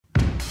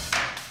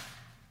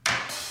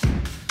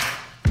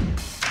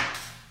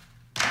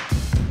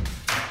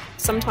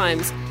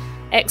sometimes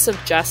acts of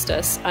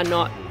justice are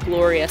not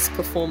glorious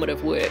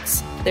performative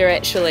works. They're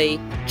actually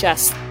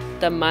just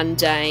the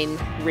mundane,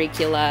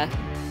 regular,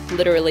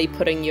 literally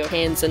putting your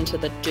hands into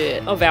the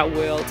dirt of our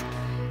world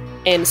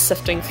and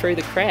sifting through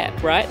the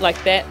crap, right?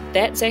 Like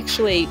that's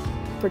actually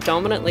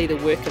predominantly the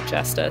work of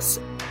justice.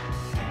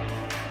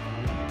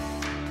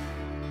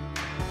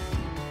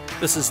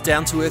 This is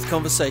Down to Earth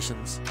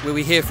Conversations, where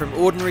we hear from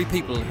ordinary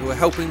people who are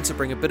helping to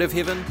bring a bit of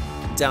heaven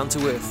down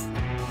to earth.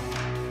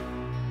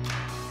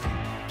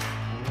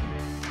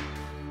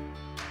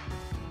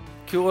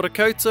 Kia ora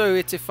koutou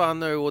e te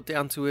whānau o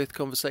Down to Earth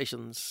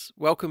Conversations.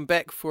 Welcome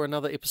back for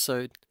another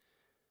episode.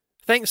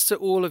 Thanks to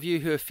all of you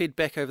who have fed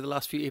back over the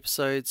last few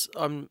episodes.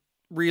 I'm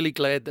really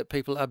glad that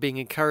people are being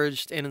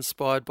encouraged and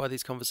inspired by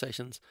these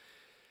conversations.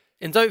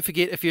 And don't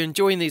forget, if you're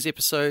enjoying these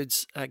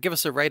episodes, give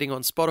us a rating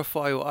on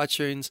Spotify or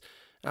iTunes.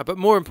 But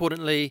more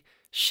importantly,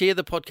 share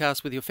the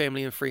podcast with your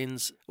family and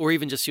friends, or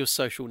even just your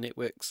social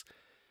networks.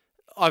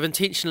 I've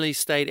intentionally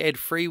stayed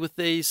ad-free with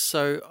these,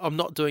 so I'm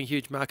not doing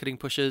huge marketing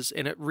pushes,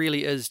 and it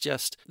really is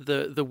just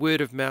the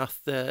word of mouth,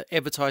 the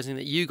advertising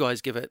that you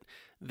guys give it,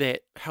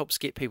 that helps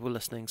get people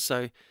listening.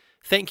 So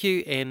thank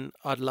you, and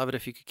I'd love it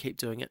if you could keep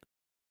doing it.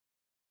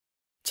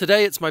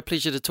 Today it's my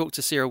pleasure to talk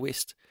to Sarah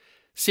West.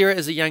 Sarah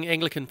is a young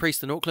Anglican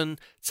priest in Auckland,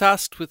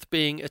 tasked with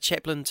being a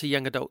chaplain to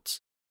young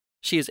adults.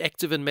 She is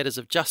active in matters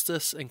of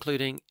justice,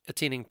 including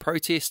attending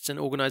protests and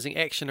organising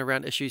action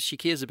around issues she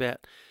cares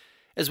about.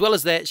 As well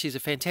as that, she's a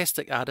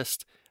fantastic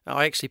artist.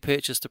 I actually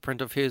purchased a print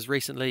of hers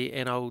recently,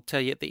 and I'll tell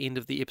you at the end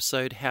of the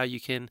episode how you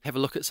can have a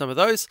look at some of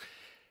those.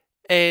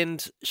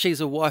 And she's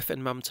a wife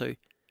and mum too.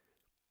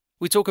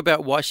 We talk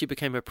about why she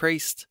became a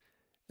priest,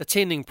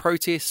 attending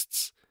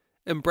protests,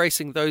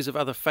 embracing those of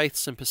other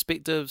faiths and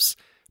perspectives,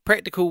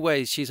 practical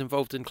ways she's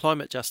involved in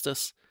climate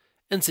justice,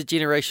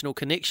 intergenerational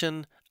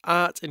connection,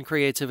 art and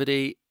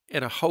creativity,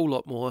 and a whole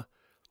lot more.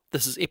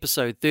 This is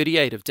episode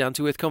 38 of Down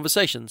to Earth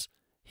Conversations.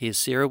 Here's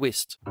Sarah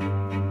West.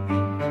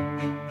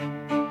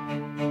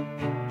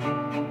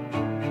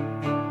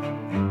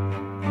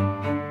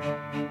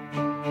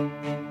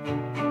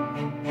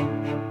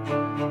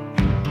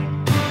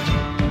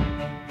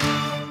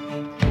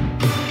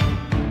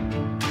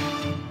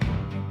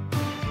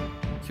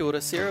 Kia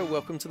ora, Sarah.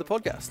 Welcome to the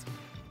podcast.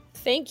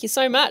 Thank you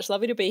so much.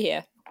 Lovely to be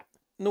here.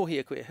 No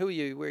hea koe. Who are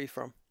you? Where are you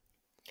from?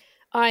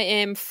 I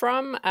am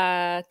from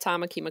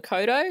Tāmaki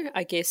Makaurau.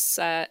 I guess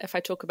if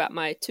I talk about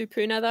my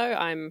tupuna, though,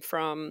 I'm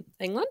from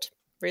England,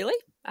 really.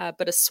 A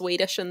bit of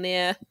Swedish in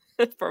there,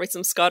 probably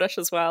some Scottish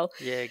as well.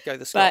 Yeah, go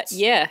the Scots. But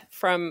yeah,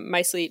 from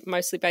mostly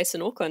based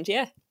in Auckland,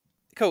 yeah.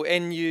 Cool.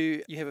 And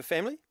you have a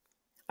family?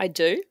 I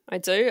do.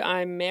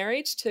 I'm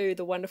married to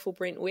the wonderful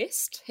Brent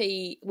West.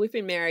 We've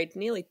been married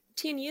nearly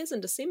 10 years in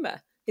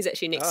December. He's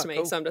actually next to me,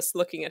 cool. So I'm just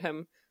looking at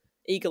him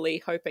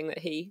eagerly, hoping that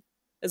he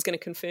is going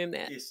to confirm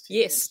that.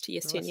 Yes,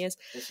 10 years.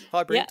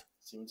 Hi, Brent.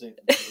 Yeah.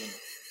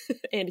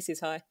 Andy says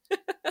hi.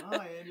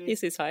 Hi, Andy. He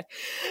says hi.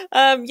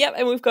 Yep,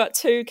 and we've got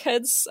two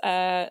kids.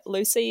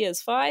 Lucy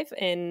is 5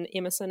 and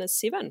Emerson is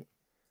 7.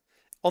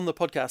 On the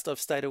podcast,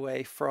 I've stayed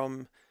away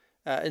from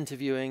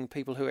interviewing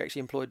people who are actually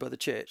employed by the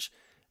church,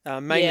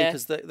 mainly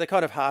because the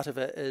kind of heart of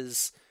it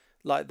is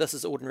like, this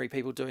is ordinary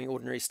people doing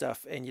ordinary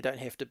stuff, and you don't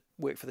have to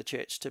work for the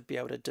church to be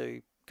able to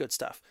do good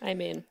stuff.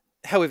 Amen.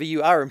 However,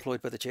 you are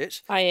employed by the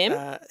church. I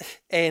am.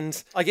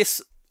 And I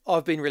guess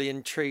I've been really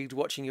intrigued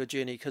watching your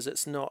journey, because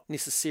it's not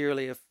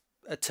necessarily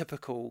a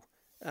typical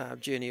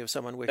journey of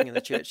someone working in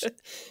the church.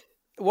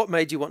 What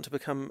made you want to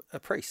become a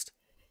priest?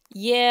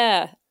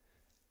 Yeah.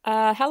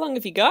 How long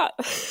have you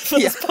got for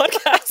this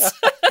podcast?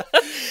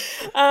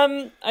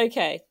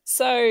 Okay.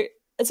 So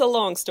it's a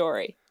long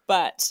story,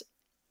 but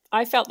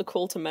I felt the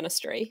call to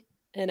ministry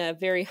in a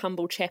very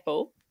humble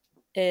chapel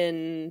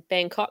in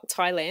Bangkok,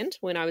 Thailand,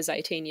 when I was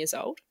 18 years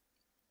old.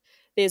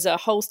 There's a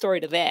whole story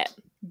to that,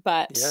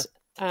 but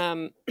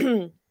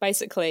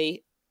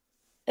basically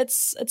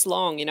it's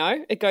long,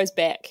 it goes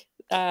back.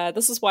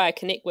 This is why I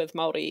connect with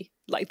Māori,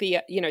 like the,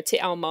 te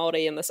ao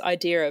Māori, and this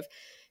idea of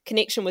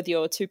connection with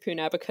your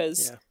tupuna,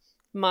 because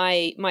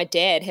my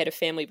dad had a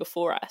family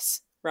before us,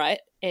 right?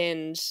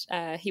 And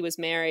he was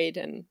married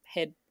and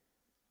had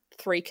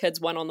 3 kids,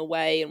 one on the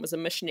way, and was a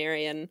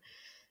missionary, and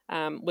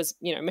was,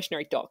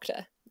 missionary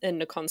doctor in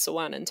Nakhon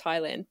Sawan in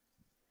Thailand,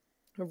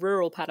 a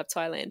rural part of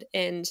Thailand.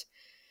 And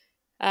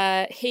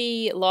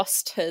he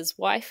lost his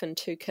wife and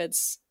 2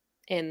 kids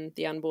and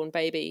the unborn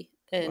baby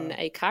in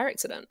a car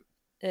accident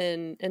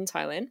in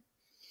Thailand.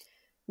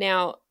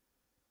 Now,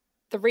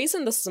 the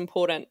reason this is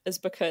important is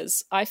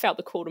because I felt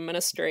the call to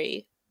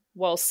ministry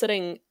while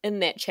sitting in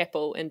that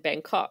chapel in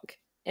Bangkok,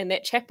 and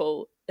that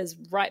chapel is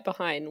right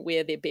behind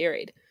where they're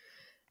buried,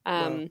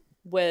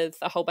 with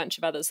a whole bunch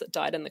of others that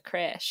died in the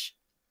crash.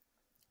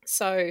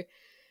 So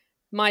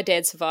my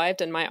dad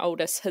survived, and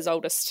his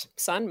oldest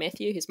son,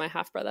 Matthew, who's my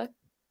half-brother.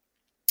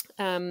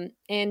 And,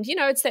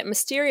 it's that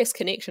mysterious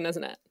connection,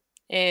 isn't it?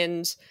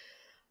 And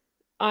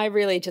I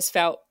really just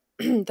felt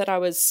that I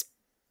was,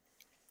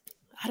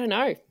 I don't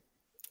know,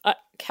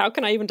 how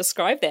can I even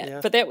describe that? Yeah.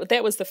 But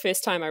that was the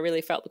first time I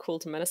really felt the call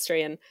to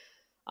ministry. And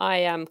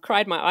I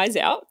cried my eyes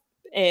out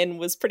and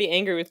was pretty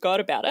angry with God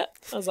about it.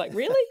 I was like,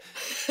 really?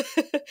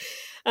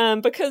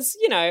 Because,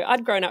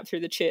 I'd grown up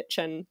through the church,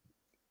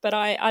 but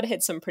I'd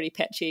had some pretty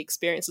patchy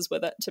experiences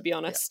with it, to be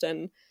honest.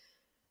 Yeah.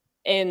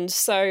 And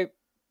so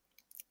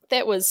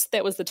that was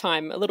the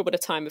time, a little bit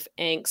of time of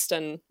angst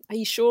and, are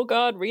you sure,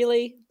 God,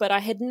 really? But I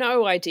had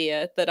no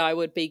idea that I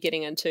would be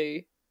getting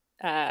into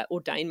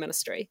ordained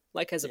ministry,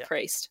 like as a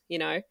priest,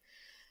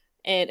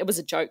 And it was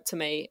a joke to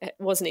me. It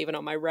wasn't even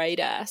on my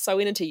radar. So I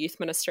went into youth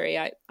ministry.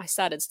 I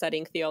started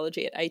studying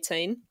theology at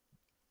 18,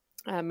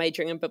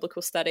 majoring in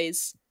biblical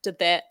studies, did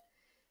that,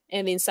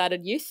 and then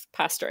started youth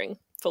pastoring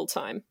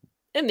full-time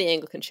in the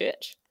Anglican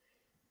Church.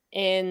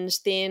 And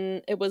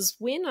then it was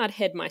when I'd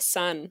had my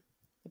son,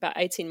 about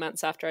 18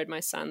 months after I had my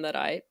son, that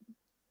I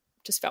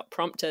just felt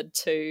prompted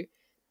to,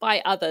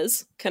 by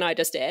others, can I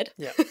just add,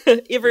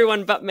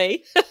 everyone but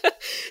me,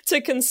 to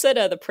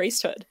consider the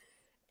priesthood.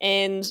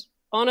 And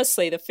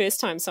honestly, the first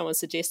time someone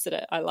suggested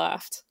it, I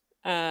laughed.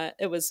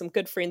 It was some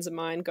good friends of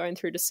mine going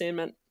through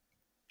discernment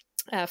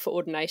for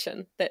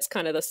ordination. That's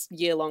kind of this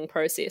year-long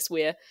process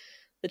where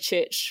the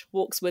church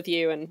walks with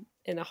you and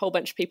a whole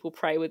bunch of people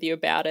pray with you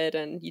about it,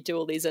 and you do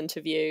all these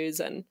interviews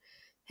and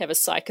have a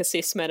psych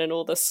assessment and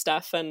all this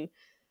stuff. And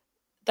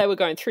they were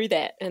going through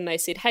that, and they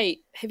said,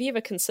 hey, have you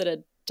ever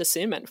considered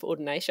discernment for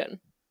ordination?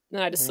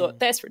 And I just thought,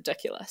 that's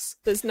ridiculous.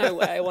 There's no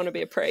way I want to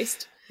be a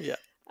priest. Yeah.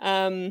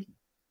 And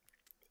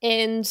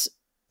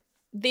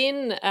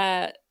then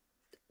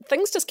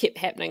things just kept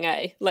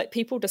happening, Like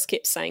people just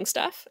kept saying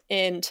stuff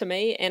and to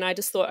me, and I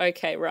just thought,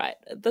 okay, right,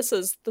 this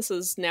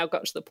is now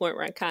got to the point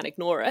where I can't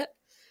ignore it.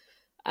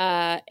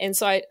 And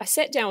so I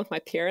sat down with my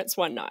parents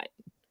one night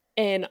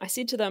and I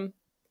said to them,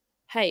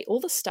 hey, all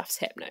this stuff's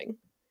happening.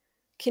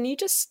 Can you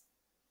just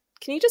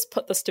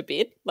put this to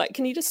bed? Like,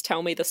 can you just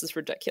tell me this is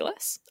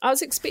ridiculous? I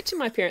was expecting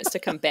my parents to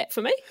come back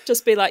for me,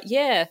 just be like,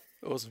 yeah,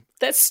 awesome.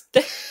 That's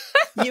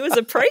you as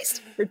a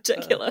priest?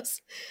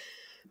 Ridiculous.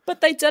 But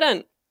they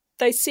didn't.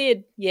 They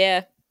said,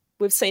 yeah,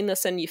 we've seen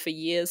this in you for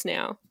years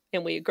now,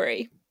 and we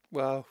agree.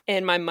 Wow.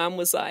 And my mum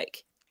was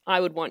like, I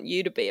would want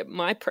you to be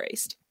my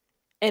priest.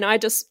 And I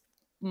just,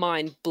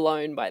 mind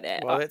blown by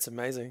that. Wow, that's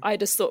amazing. I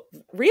just thought,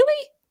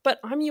 really? But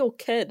I'm your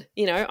kid,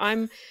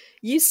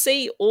 you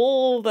see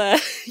all the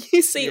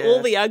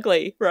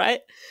ugly,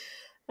 right?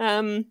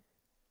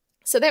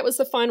 So that was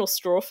the final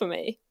straw for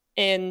me.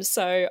 And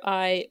so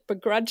I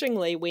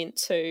begrudgingly went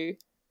to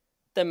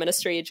the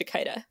ministry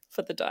educator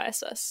for the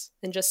diocese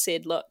and just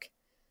said, look,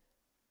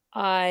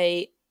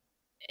 I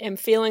am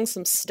feeling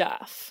some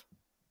stuff,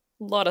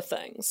 a lot of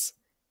things,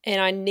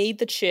 and I need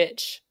the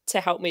church to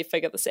help me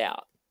figure this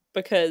out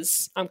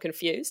because I'm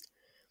confused.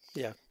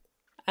 Yeah.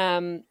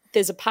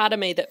 There's a part of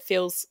me that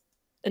feels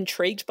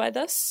intrigued by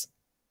this,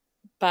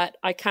 but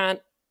I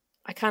can't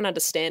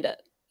understand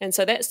it. And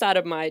so that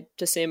started my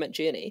discernment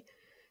journey.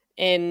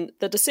 And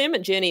the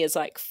discernment journey is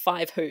like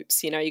 5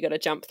 hoops, you got to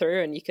jump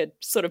through, and you could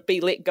sort of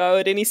be let go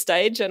at any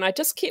stage. And I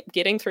just kept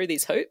getting through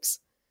these hoops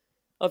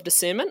of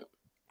discernment.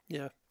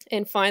 Yeah.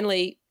 And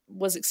finally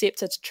was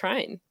accepted to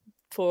train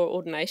for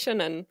ordination.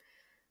 And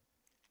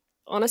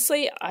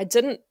honestly, I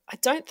don't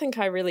think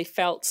I really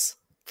felt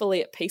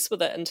fully at peace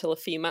with it until a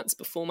few months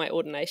before my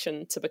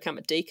ordination to become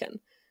a deacon,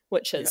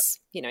 which is,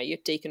 you're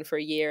deacon for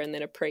a year and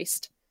then a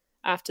priest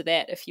after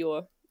that if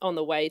you're on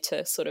the way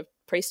to sort of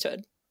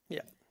priesthood.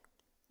 Yeah.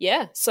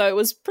 Yeah. So it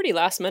was pretty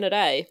last minute,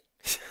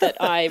 that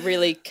I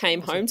really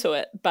came home to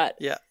it. But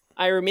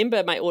I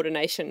remember my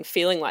ordination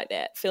feeling like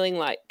that, feeling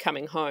like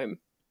coming home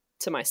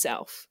to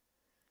myself.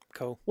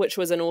 Cool. Which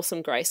was an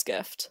awesome grace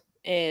gift.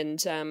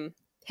 And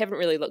haven't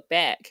really looked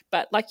back.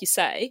 But like you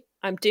say,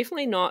 I'm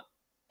definitely not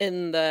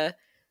in the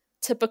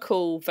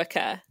typical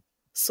vicar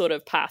sort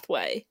of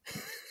pathway.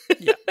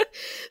 Yeah.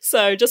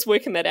 So just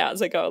working that out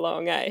as I go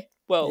along,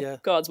 Well,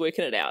 God's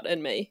working it out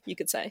in me, you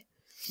could say.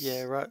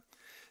 Yeah, right.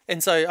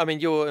 And so, I mean,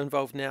 you're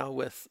involved now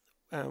with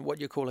what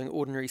you're calling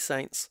Ordinary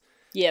Saints.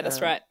 Yeah,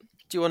 that's right.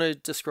 Do you want to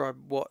describe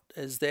what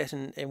is that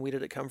and where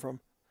did it come from?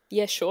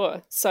 Yeah,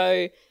 sure.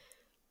 So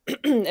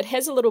it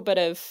has a little bit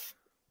of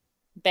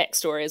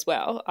backstory as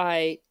well.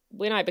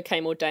 When I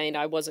became ordained,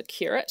 I was a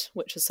curate,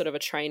 which is sort of a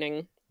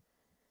training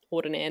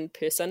ordinand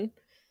person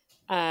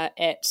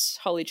at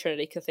Holy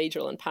Trinity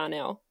Cathedral in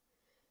Parnell.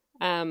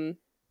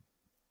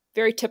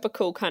 Very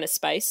typical kind of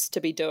space to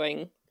be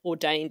doing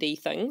ordained-y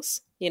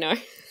things,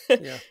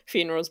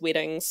 funerals,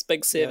 weddings,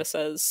 big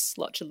services,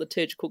 lots of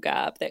liturgical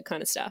garb, that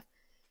kind of stuff.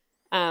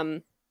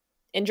 And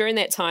during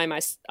that time,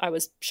 I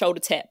was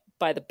shoulder tapped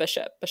by the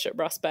Bishop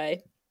Ross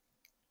Bay,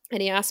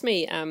 and he asked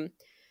me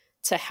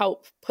to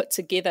help put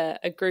together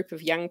a group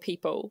of young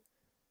people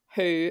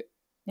who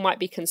might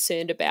be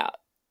concerned about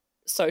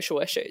social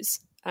issues,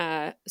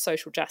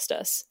 social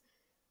justice.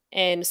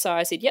 And so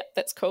I said, yep,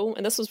 that's cool.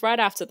 And this was right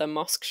after the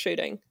mosque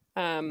shooting.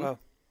 Wow.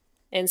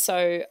 And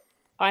so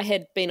I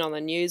had been on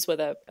the news with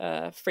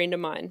a friend of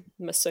mine,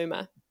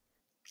 Masuma.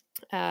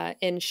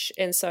 And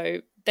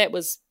so that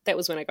was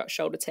when I got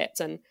shoulder tapped.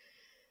 And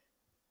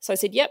so I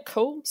said, yep,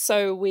 cool.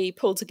 So we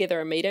pulled together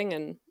a meeting,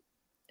 and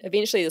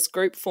eventually this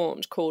group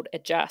formed called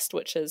Adjust,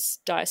 which is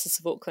Diocese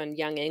of Auckland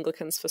Young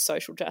Anglicans for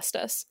Social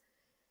Justice.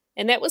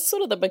 And that was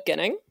sort of the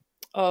beginning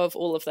of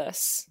all of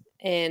this.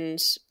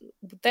 And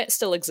that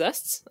still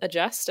exists,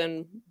 Adjust,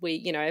 and we,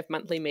 you know, have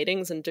monthly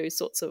meetings and do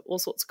all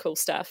sorts of cool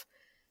stuff.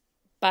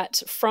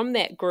 But from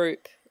that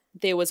group,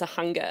 there was a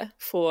hunger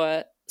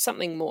for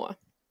something more.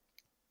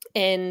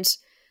 And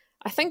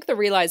I think the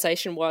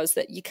realization was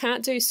that you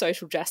can't do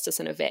social justice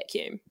in a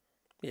vacuum,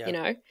 you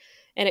know?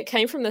 And it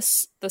came from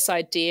this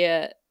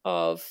idea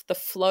of the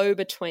flow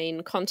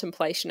between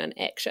contemplation and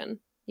action,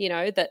 you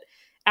know, that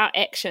our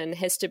action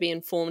has to be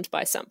informed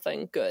by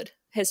something good,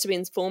 has to be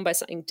informed by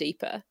something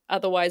deeper.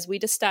 Otherwise, we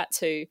just start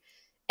to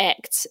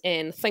act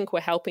and think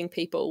we're helping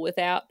people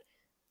without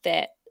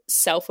that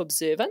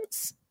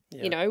self-observance.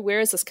 You know, where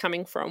is this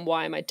coming from?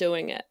 Why am I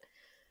doing it?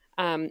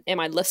 Am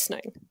I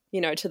listening, you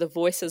know, to the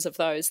voices of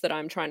those that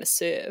I'm trying to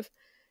serve?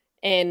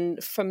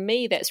 And for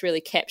me, that's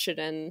really captured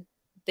in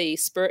the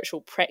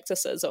spiritual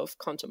practices of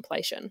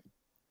contemplation.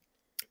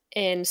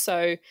 And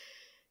so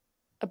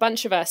a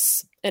bunch of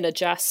us in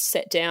Adjust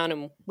sat down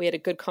and we had a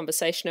good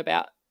conversation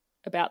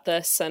about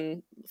this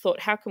and thought,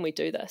 how can we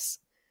do this?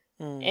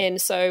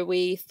 And so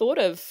we thought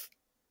of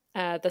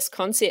this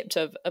concept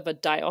of a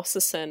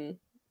diocesan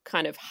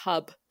kind of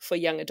hub for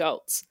young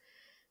adults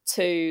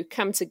to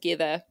come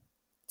together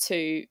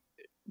to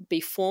be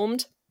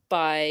formed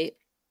by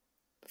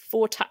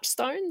 4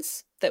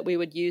 touchstones that we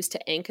would use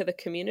to anchor the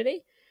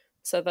community.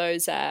 So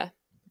those are,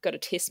 I've got to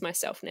test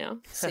myself now,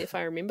 see if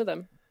I remember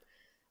them.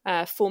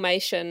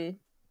 Formation,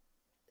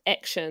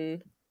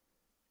 action,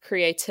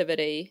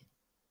 creativity,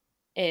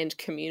 and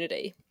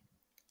community.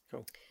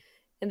 Cool.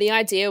 And the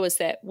idea was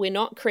that we're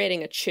not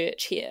creating a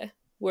church here.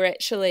 We're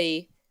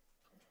actually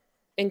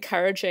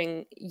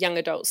encouraging young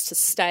adults to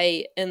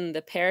stay in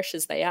the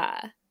parishes they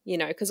are, you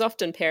know, because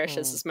often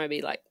parishes is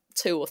maybe like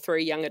 2 or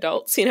 3 young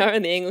adults, you know,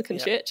 in the Anglican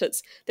church.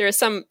 There are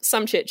some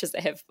churches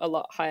that have a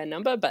lot higher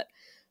number, but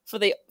for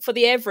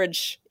the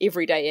average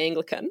everyday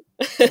Anglican,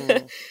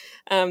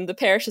 the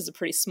parishes are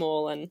pretty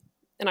small, and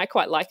I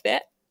quite like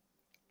that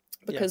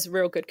because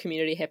real good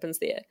community happens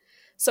there.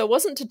 So it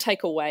wasn't to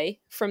take away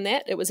from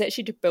that, it was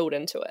actually to build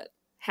into it.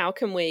 How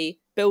can we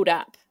build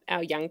up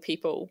our young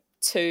people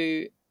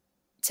to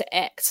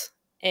act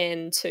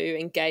and to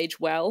engage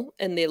well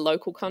in their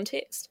local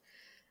context,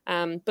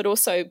 but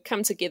also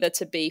come together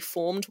to be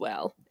formed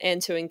well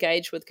and to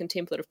engage with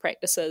contemplative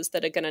practices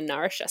that are going to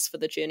nourish us for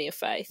the journey of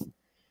faith.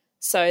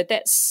 So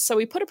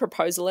we put a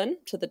proposal in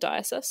to the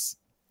diocese,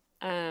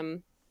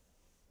 and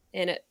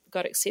it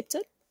got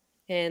accepted,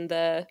 and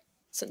the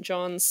St.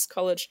 John's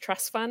College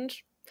Trust Fund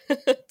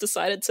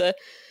decided to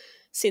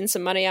send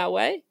some money our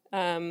way.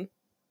 So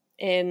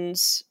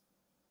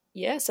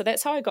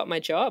that's how I got my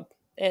job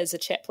as a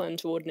chaplain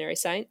to Ordinary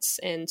Saints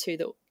and to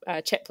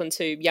the chaplain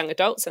to young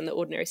adults in the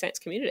Ordinary Saints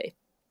community.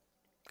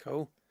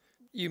 Cool.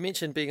 You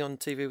mentioned being on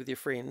TV with your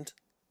friend.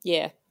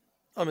 Yeah.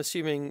 I'm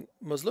assuming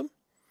Muslim?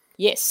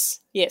 Yes.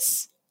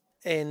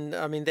 And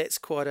I mean, that's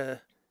quite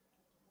a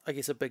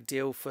big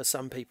deal for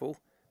some people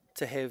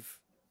to have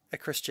a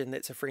Christian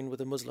that's a friend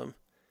with a Muslim.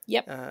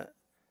 Yep.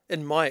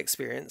 In my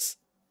experience,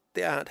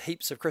 there aren't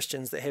heaps of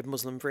Christians that have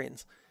Muslim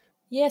friends.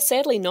 Yeah,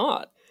 sadly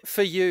not.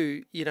 For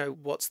you, you know,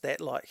 what's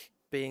that like,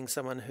 being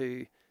someone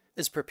who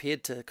is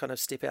prepared to kind of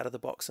step out of the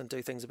box and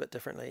do things a bit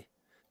differently?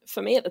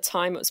 For me at the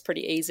time, it was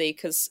pretty easy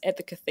because at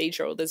the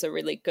cathedral, there's a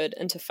really good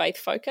interfaith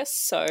focus.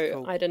 So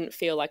cool. I didn't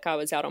feel like I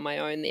was out on my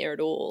own there at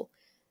all.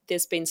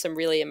 There's been some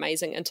really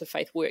amazing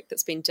interfaith work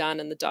that's been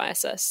done in the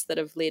diocese that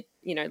have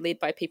led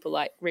by people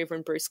like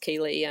Reverend Bruce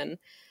Keeley and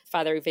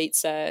Father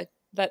Ivica.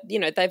 That, you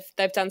know,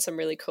 they've done some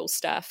really cool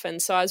stuff.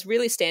 And so I was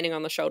really standing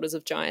on the shoulders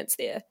of giants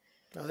there.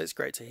 Oh, that's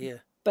great to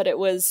hear. But it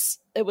was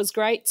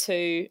great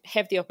to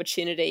have the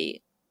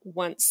opportunity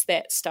once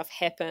that stuff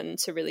happened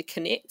to really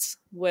connect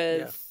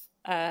with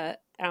our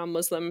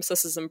Muslim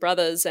sisters and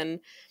brothers.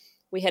 And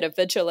we had a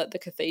vigil at the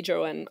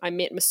cathedral, and I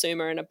met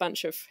Masuma and a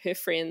bunch of her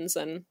friends,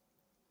 and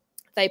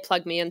they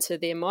plugged me into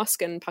their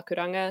mosque in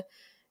Pakuranga.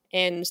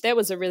 And that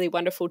was a really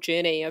wonderful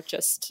journey of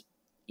just,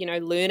 you know,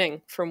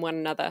 learning from one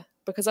another,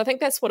 because I think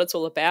that's what it's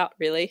all about,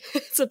 really.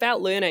 It's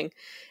about learning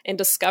and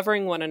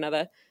discovering one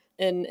another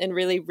in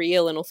really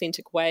real and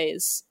authentic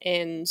ways.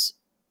 And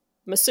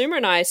Masuma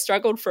and I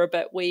struggled for a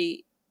bit.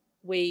 We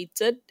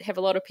did have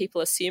a lot of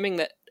people assuming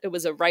that it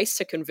was a race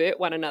to convert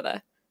one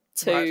another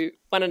to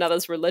one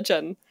another's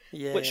religion,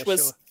 which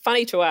was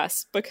funny to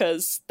us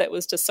because that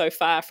was just so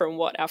far from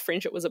what our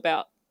friendship was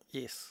about.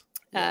 Yes.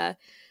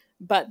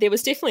 But there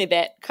was definitely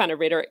that kind of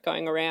rhetoric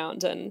going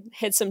around, and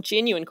had some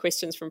genuine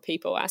questions from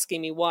people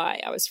asking me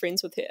why I was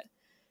friends with her.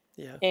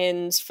 Yeah.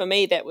 And for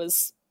me,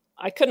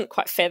 I couldn't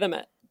quite fathom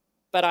it.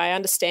 But I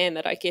understand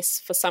that I guess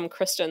for some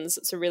Christians,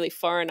 it's a really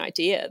foreign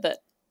idea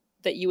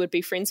that you would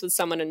be friends with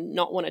someone and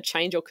not want to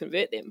change or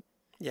convert them.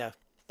 Yeah.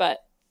 But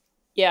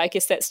yeah, I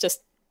guess that's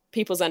just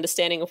people's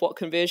understanding of what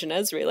conversion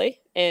is, really.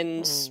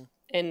 And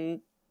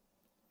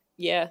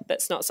yeah,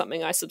 that's not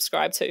something I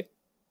subscribe to.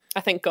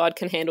 I think God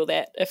can handle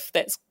that if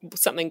that's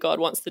something God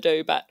wants to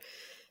do. But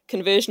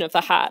conversion of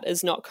the heart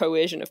is not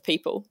coercion of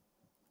people.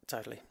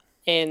 Totally.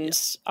 And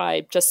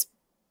I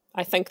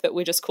think that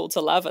we're just called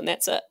to love, and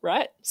that's it,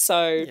 right?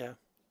 So,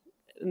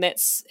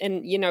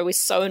 and we're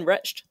so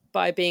enriched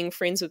by being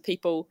friends with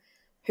people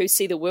who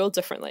see the world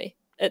differently.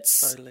 It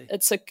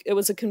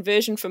was a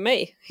conversion for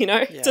me,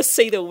 to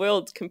see the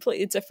world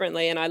completely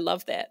differently, and I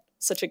love that.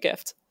 Such a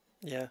gift.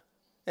 Yeah.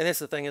 And that's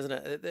the thing, isn't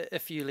it?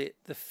 If you let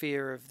the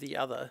fear of the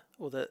other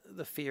or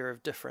the fear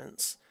of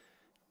difference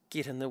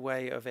get in the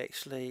way of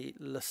actually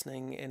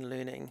listening and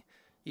learning,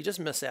 you just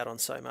miss out on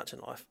so much in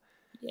life.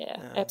 Yeah,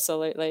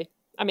 absolutely.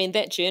 I mean,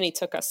 that journey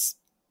took us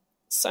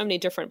so many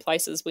different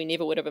places we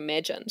never would have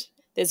imagined.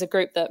 There's a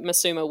group that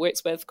Masuma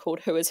works with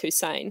called Who is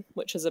Hussein,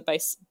 which is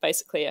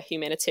basically a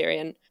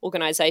humanitarian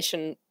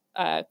organization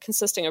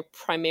consisting of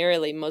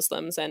primarily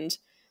Muslims, and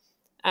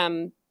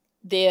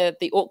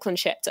the Auckland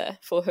chapter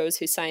for Who is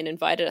Hussein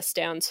invited us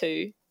down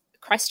to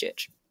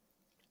Christchurch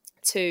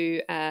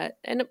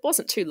and it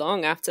wasn't too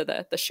long after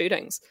the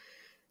shootings,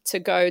 to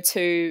go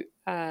to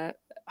a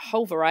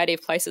whole variety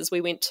of places.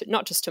 We went to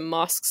not just to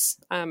mosques,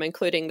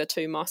 including the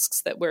 2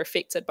 mosques that were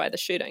affected by the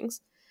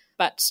shootings,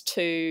 but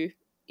to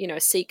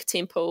Sikh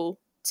temple,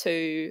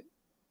 to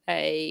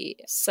a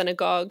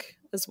synagogue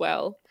as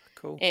well,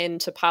 cool, and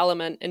to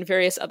Parliament and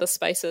various other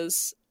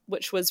spaces,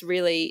 which was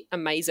really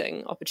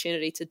amazing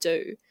opportunity to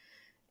do.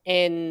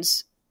 And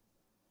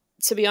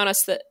to be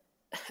honest, that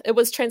it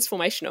was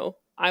transformational.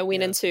 I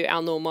went into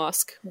Al Noor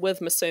Mosque with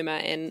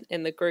Masuma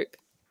and the group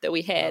that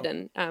we had,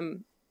 and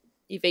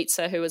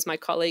Ivica, who was my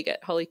colleague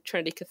at Holy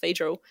Trinity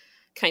Cathedral,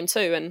 came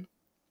too. And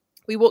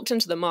we walked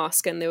into the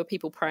mosque, and there were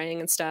people praying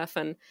and stuff,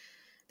 and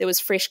there was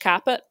fresh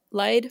carpet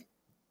laid,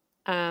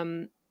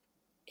 and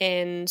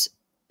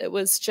it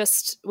was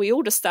just, we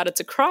all just started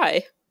to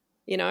cry,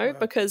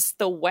 because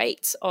the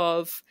weight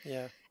of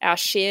our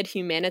shared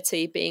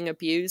humanity being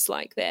abused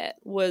like that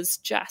was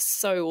just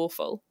so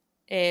awful.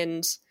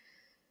 And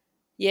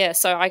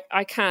so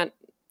I can't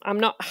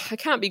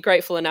be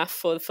grateful enough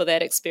for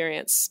that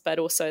experience, but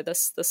also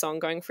this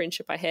ongoing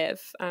friendship I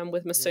have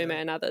with Masuma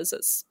and others.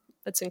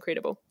 It's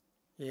incredible.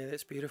 Yeah,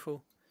 that's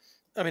beautiful.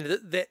 I mean,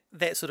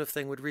 that sort of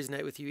thing would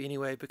resonate with you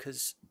anyway,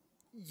 because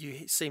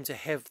you seem to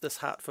have this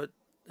heart for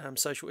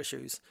social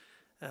issues,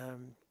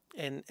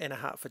 and a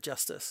heart for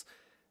justice.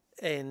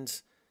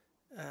 And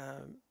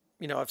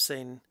I've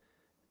seen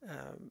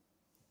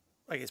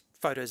I guess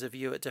photos of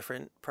you at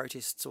different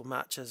protests or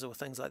marches or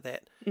things like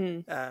that.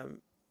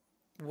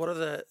 What are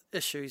the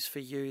issues for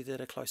you that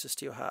are closest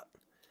to your heart?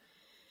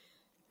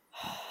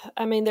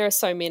 I mean, there are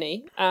so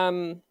many.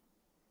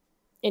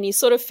 And you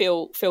sort of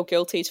feel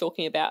guilty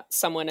talking about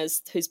someone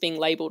who's being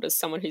labelled as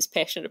someone who's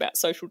passionate about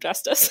social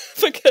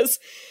justice because,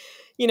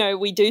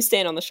 we do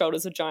stand on the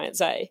shoulders of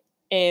giants,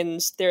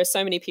 and there are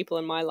so many people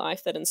in my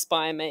life that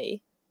inspire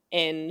me.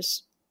 And,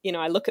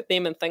 I look at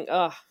them and think,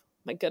 oh,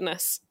 my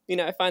goodness,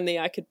 if only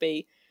I could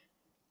be,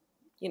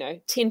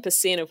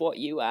 10% of what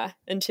you are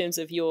in terms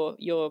of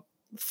your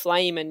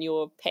flame and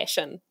your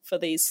passion for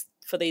these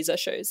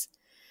issues.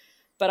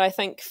 But I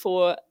think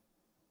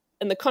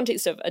in the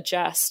context of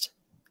Adjust,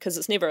 because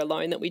it's never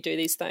alone that we do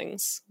these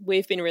things,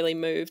 we've been really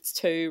moved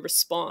to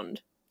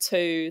respond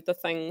to the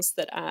things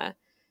that are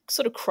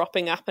sort of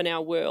cropping up in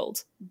our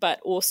world, but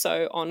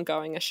also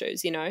ongoing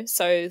issues,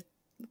 So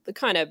the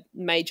kind of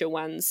major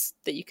ones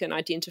that you can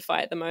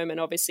identify at the moment,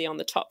 obviously on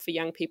the top for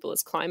young people,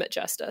 is climate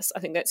justice. I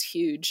think that's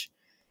huge.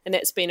 And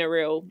that's been a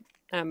real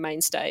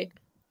mainstay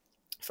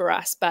for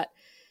us. But,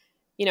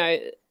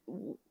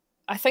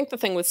 I think the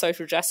thing with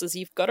social justice,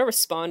 you've got to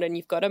respond and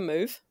you've got to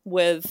move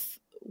with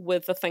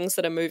the things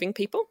that are moving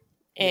people.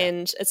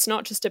 And it's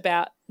not just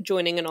about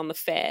joining in on the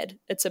fad.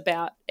 It's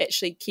about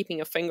actually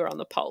keeping a finger on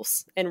the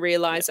pulse and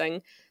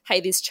realizing, hey,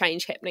 there's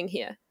change happening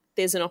here.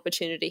 There's an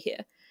opportunity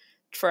here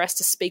for us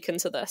to speak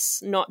into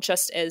this, not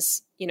just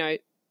as,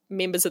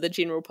 members of the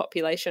general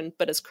population,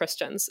 but as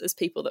Christians, as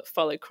people that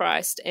follow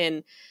Christ.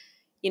 And,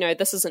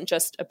 this isn't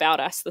just about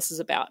us. This is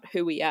about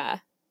who we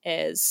are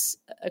as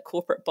a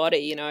corporate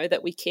body,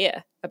 that we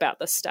care about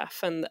this stuff,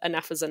 and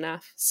enough is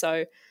enough.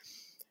 So,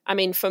 I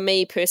mean, for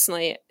me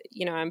personally,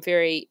 I'm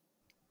very,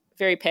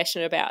 very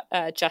passionate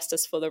about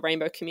justice for the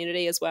rainbow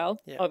community as well.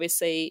 Yeah.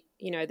 Obviously,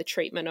 the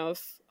treatment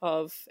of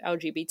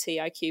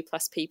LGBTIQ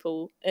plus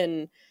people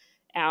in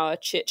our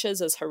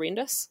churches is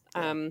horrendous.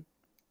 Yeah.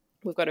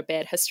 We've got a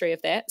bad history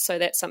of that. So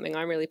that's something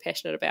I'm really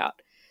passionate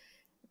about.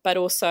 But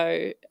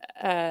also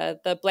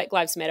the Black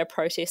Lives Matter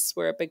protests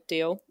were a big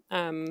deal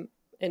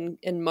in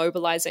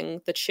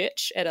mobilizing the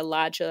church at a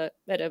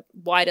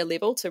wider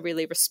level to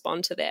really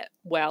respond to that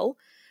well.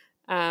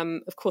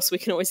 Of course, we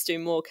can always do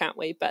more, can't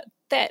we? But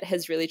that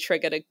has really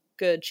triggered a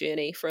good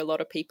journey for a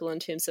lot of people in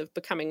terms of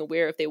becoming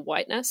aware of their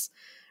whiteness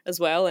as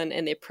well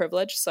and their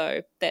privilege.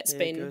 So that's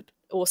been good.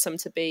 Awesome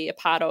to be a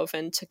part of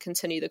and to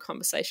continue the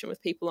conversation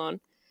with people on.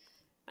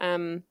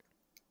 But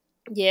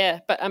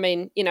I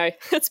mean,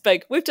 it's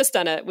big. We've just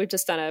done a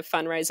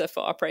fundraiser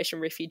for Operation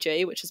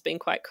Refugee, which has been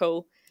quite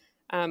cool.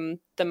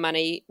 The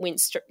money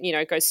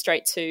goes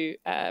straight to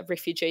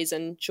refugees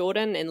in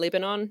Jordan and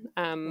Lebanon,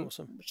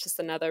 awesome. Which is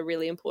another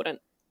really important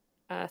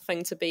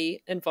thing to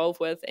be involved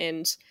with.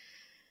 And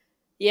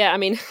yeah, I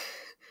mean,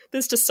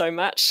 there's just so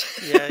much.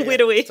 Yeah, where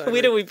do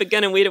we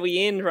begin and where do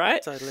we end,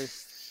 right? Totally.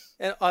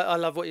 And I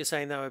love what you're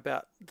saying though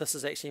about this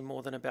is actually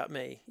more than about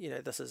me.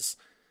 This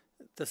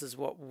is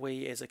what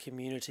we as a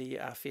community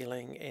are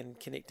feeling and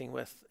connecting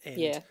with,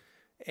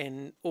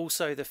 and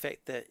also the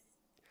fact that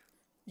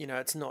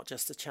it's not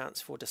just a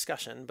chance for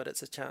discussion, but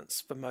it's a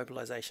chance for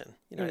mobilization.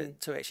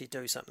 To actually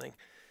do something.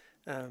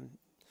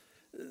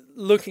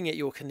 Looking at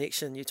your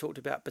connection, you talked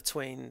about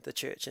between the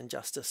church and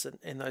justice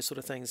and those sort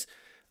of things.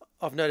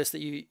 I've noticed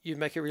that you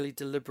make a really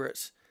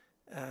deliberate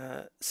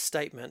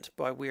statement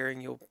by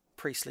wearing your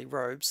priestly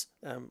robes.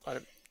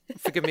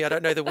 Forgive me, I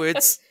don't know the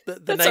words, the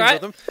names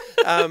right. of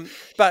them.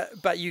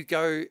 But you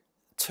go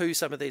to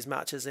some of these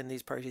marches and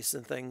these protests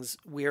and things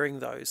wearing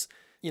those.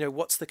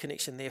 What's the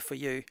connection there for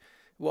you?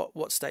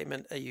 What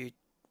statement are you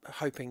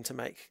hoping to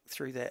make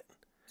through that?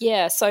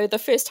 Yeah, so the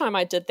first time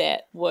I did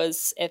that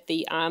was at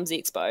the Arms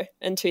Expo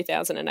in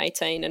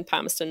 2018 in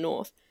Palmerston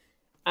North.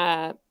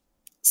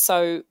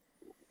 So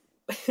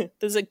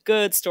there's a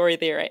good story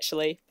there,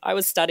 actually. I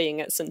was studying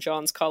at St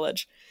John's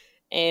College,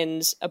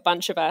 and a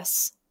bunch of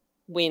us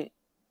went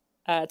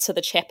to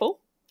the chapel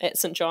at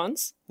St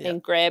John's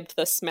and grabbed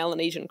this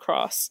Melanesian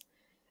cross.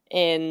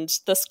 And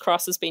this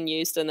cross has been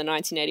used in the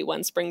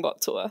 1981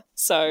 Springbok Tour,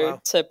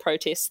 to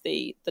protest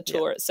the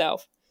tour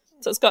itself.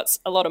 So it's got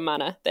a lot of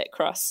mana, that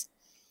cross.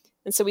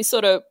 And so we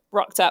sort of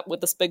rocked up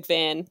with this big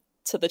van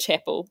to the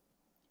chapel,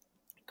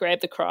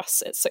 grabbed the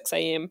cross at 6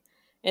 a.m,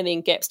 and then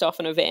gapped off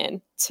in a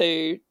van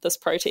to this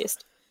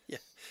protest. Yeah.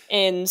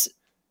 And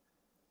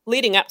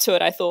leading up to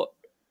it, I thought,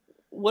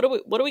 what are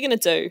we going to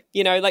do?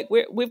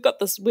 We've got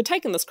this, we're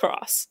taking this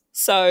cross.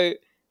 So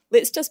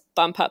let's just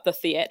bump up the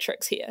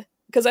theatrics here.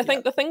 Because I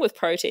think the thing with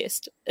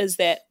protest is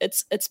that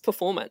it's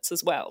performance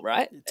as well,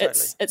 right?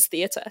 Totally. It's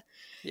theatre.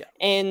 Yeah.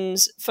 And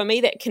for me,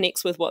 that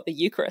connects with what the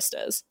Eucharist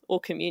is, or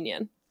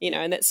communion,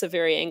 and that's a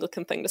very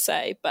Anglican thing to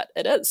say, but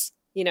it is,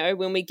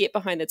 when we get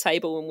behind the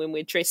table and when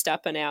we're dressed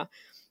up in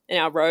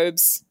our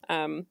robes,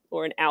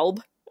 or an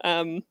alb,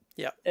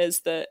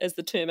 as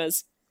the term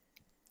is,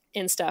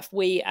 and stuff,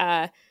 we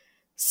are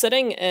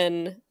sitting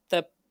in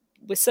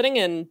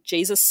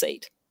Jesus'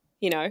 seat,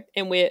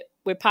 and we're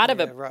part of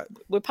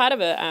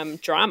a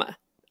drama,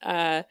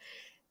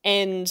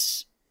 and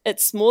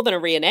it's more than a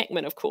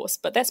reenactment, of course,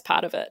 but that's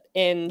part of it.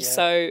 And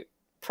so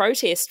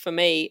protest, for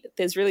me,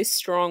 there's really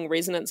strong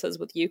resonances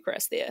with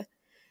Eucharist there,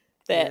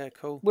 that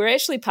we're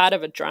actually part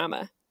of a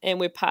drama, and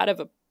we're part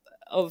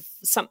of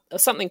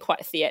something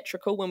quite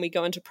theatrical when we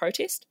go into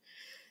protest.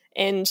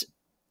 And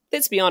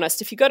let's be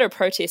honest, if you go to a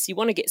protest, you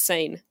want to get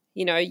seen.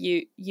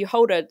 You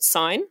hold a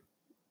sign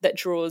that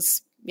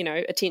draws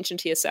attention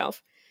to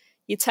yourself.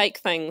 You take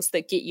things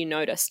that get you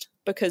noticed,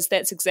 because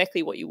that's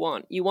exactly what you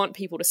want. You want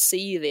people to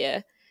see you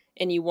there,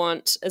 and you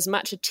want as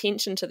much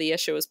attention to the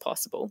issue as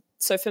possible.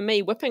 So for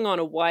me, whipping on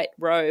a white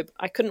robe,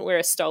 I couldn't wear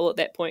a stole at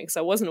that point because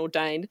I wasn't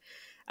ordained,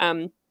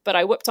 but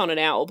I whipped on an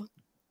alb,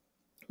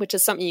 which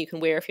is something you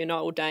can wear if you're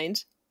not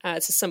ordained.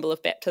 It's a symbol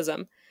of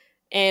baptism.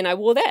 And I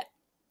wore that.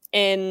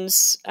 And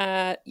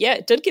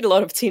it did get a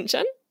lot of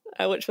attention,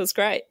 which was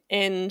great.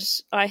 And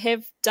I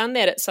have done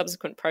that at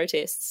subsequent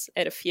protests,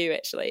 at a few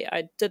actually.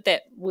 I've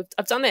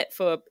done that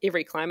for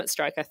every climate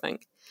strike, I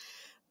think.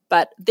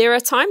 But there are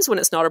times when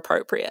it's not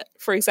appropriate.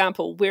 For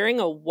example,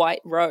 wearing a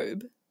white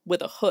robe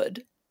with a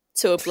hood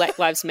to a Black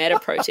Lives Matter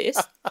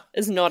protest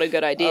is not a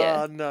good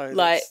idea. Oh,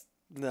 no.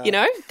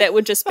 No. That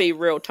would just be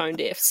real tone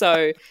deaf.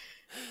 So,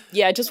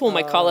 I just wore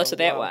my collar to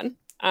that one.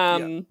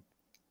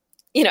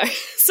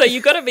 So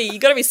you got to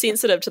be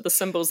sensitive to the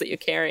symbols that you're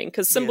carrying,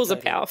 because symbols are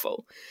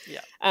powerful.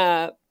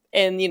 Yeah.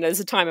 And there's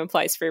a time and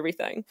place for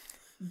everything.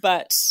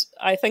 But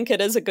I think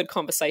it is a good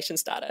conversation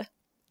starter,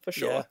 for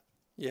sure.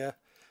 Yeah.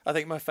 I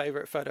think my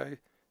favourite photo,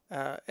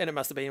 and it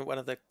must have been at one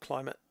of the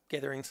climate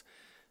gatherings,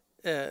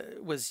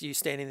 was you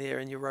standing there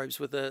in your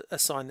robes with a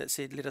sign that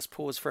said, "Let us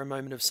pause for a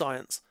moment of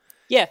science."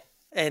 Yeah.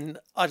 And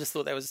I just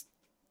thought that was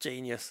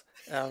genius.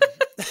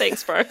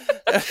 Thanks, bro.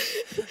 I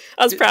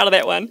was proud of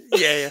that one.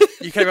 Yeah.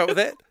 You came up with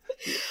that?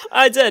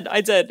 I did.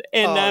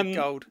 And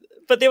gold.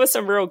 But there were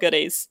some real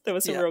goodies. There were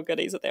some real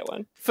goodies at that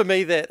one. For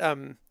me,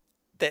 that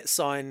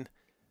sign,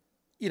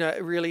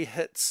 it really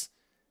hits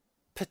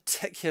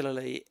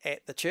particularly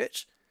at the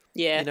church.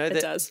 Yeah,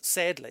 it does.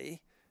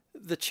 Sadly,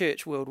 the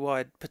church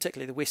worldwide,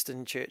 particularly the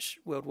Western church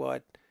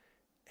worldwide,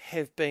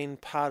 have been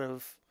part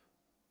of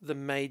the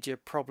major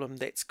problem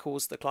that's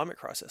caused the climate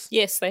crisis.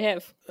 Yes, they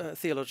have.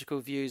 Theological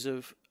views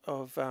of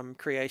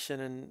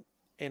creation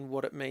and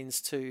what it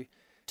means to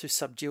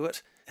subdue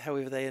it,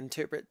 however they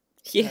interpret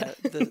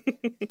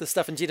the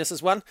stuff in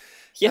Genesis 1,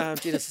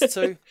 Genesis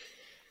 2.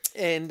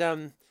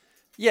 And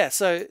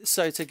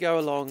so to go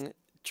along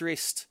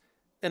dressed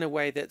in a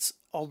way that's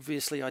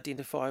obviously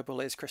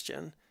identifiable as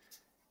Christian,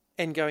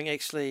 and going,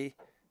 actually,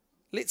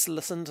 let's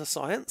listen to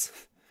science.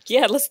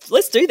 Yeah,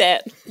 let's do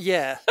that.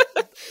 Yeah.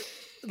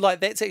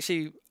 That's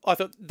actually,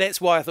 that's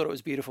why I thought it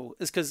was beautiful,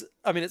 is because,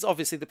 it's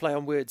obviously the play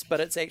on words,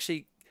 but it's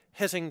actually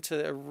hitting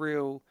to a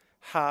real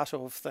heart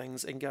of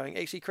things and going,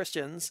 actually,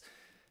 Christians,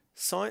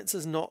 science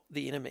is not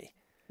the enemy.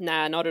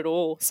 Nah, not at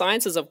all.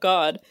 Science is of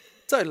God.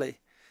 Totally.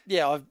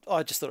 Yeah,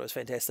 I just thought it was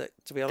fantastic,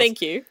 to be honest.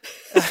 Thank you.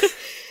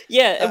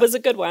 Yeah, it was a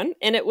good one.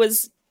 And it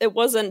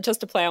wasn't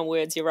just a play on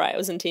words, you're right. It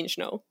was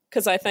intentional.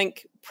 Because I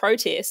think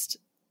protest,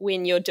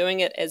 when you're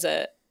doing it as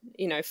a,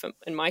 in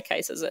my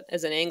case,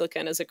 as an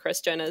Anglican, as a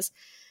Christian,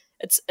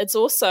 it's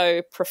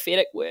also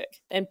prophetic work.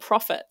 And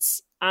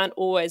prophets aren't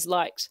always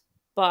liked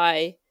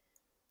by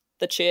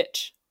the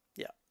church.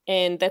 Yeah.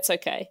 And that's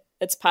okay.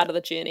 It's part of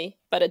the journey.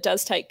 But it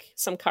does take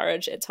some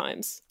courage at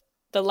times.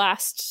 The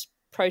last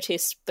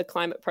protest, the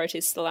climate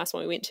protest, the last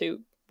one we went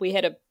to, we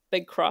had a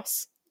big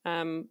cross.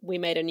 We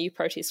made a new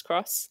protest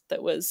cross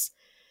that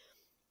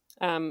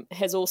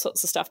has all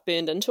sorts of stuff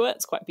burned into it.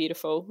 It's quite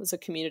beautiful. It was a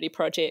community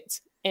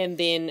project. And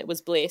then it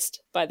was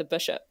blessed by the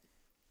bishop.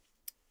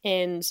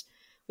 And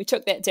we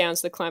took that down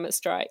to the climate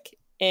strike.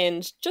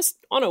 And just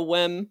on a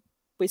whim,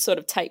 we sort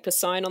of taped a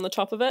sign on the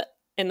top of it.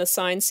 And the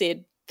sign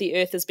said, "The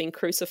earth has been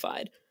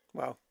crucified."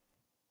 Wow.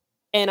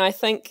 And I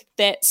think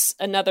that's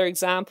another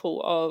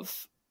example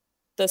of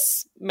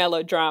this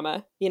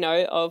melodrama,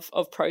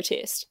 of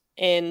protest,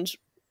 and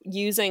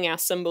using our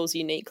symbols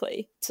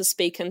uniquely to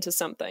speak into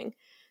something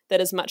that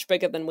is much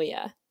bigger than we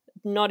are,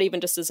 not even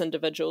just as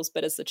individuals,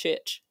 but as the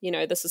church.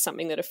 This is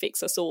something that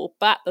affects us all,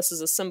 but this is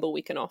a symbol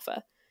we can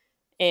offer.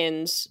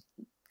 And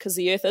because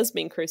the earth is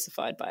being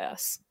crucified by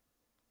us.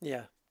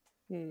 Yeah.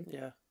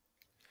 Yeah.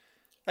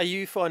 Are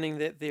you finding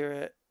that there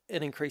are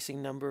an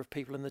increasing number of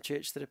people in the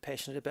church that are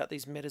passionate about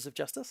these matters of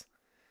justice?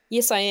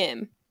 Yes, I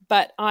am.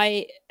 But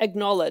I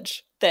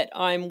acknowledge that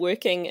I'm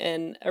working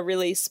in a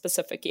really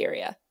specific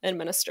area in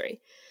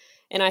ministry.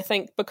 And I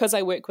think because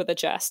I work with the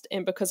just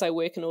and because I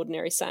work in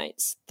Ordinary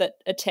Saints, that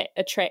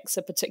attracts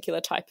a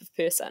particular type of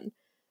person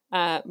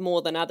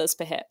more than others,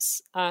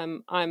 perhaps.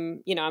 I'm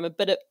in a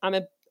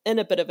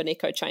bit of an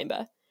echo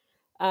chamber.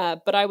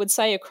 But I would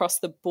say across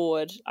the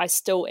board, I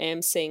still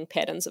am seeing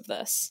patterns of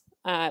this,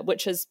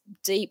 which is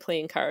deeply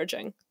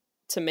encouraging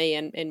to me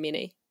and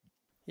many.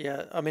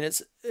 Yeah, I mean,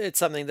 it's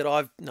something that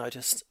I've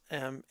noticed,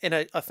 and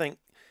I think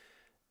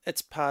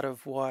it's part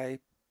of why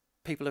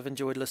people have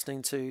enjoyed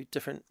listening to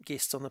different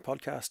guests on the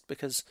podcast,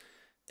 because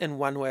in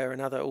one way or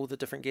another, all the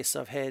different guests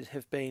I've had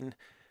have been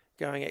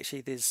going,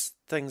 actually, there's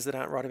things that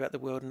aren't right about the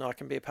world, and I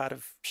can be a part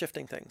of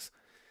shifting things.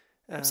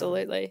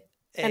 Absolutely.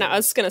 And I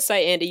was going to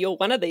say, Andy, you're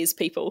one of these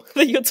people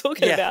that you're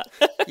talking about.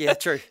 Yeah,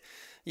 true.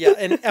 Yeah,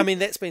 and I mean,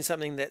 that's been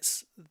something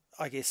that's,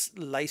 I guess,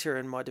 later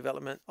in my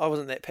development. I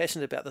wasn't that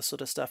passionate about this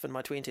sort of stuff in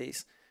my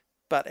 20s,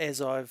 but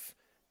as I've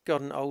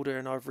gotten older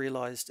and I've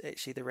realised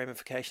actually the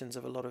ramifications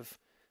of a lot of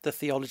the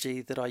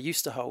theology that I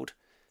used to hold,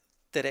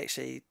 that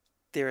actually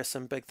there are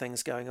some big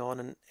things going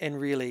on, and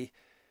really,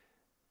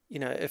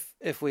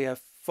 if we are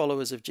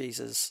followers of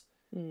Jesus,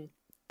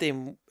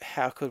 then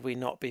how could we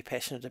not be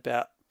passionate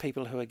about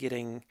people who are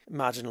getting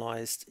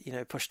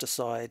marginalised, pushed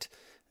aside,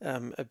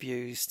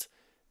 abused,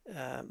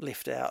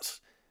 left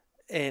out,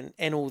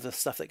 and all the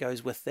stuff that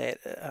goes with that,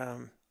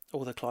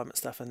 all the climate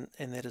stuff and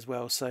that as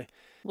well. So,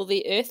 well,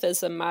 the earth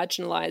is a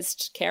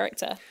marginalised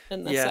character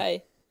in this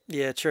way.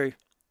 Yeah, true.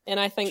 And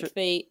I think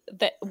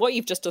that what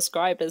you've just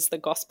described is the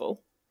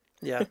gospel.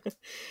 Yeah,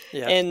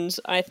 yeah. And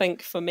I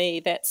think for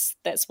me, that's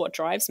what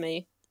drives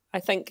me. I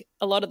think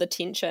a lot of the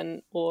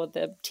tension, or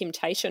the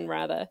temptation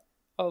rather,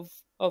 of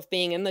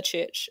being in the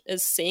church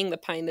is seeing the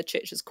pain the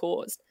church has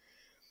caused.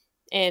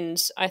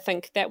 And I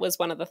think that was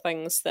one of the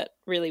things that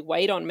really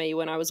weighed on me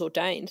when I was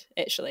ordained,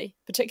 actually.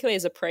 Particularly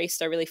as a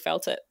priest, I really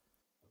felt it.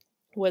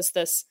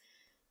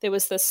 There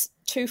was this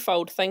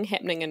twofold thing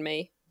happening in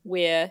me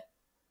where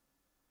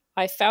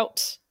I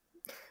felt,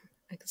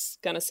 it's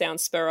going to sound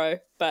Spiro,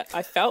 but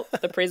I felt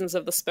the presence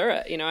of the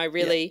Spirit. I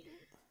really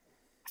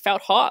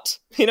felt hot.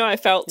 I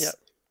felt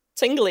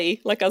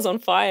tingly, like I was on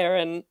fire,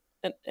 and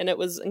it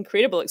was an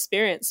incredible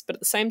experience. But at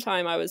the same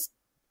time, I was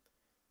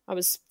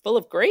full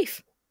of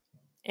grief,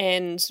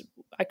 and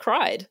I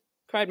cried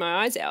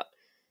my eyes out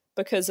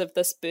because of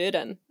this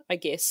burden, I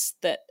guess,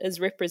 that is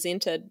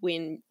represented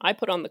when I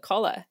put on the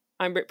collar.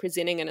 I'm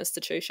representing an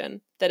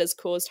institution that has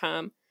caused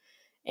harm,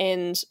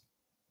 and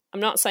I'm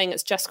not saying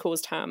it's just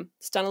caused harm.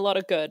 It's done a lot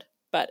of good,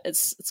 but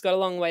it's got a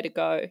long way to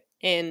go.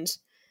 And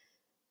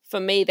for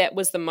me, that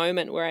was the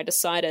moment where I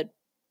decided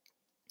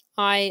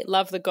I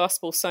love the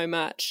gospel so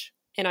much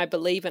and I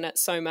believe in it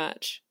so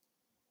much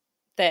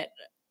that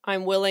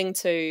I'm willing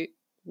to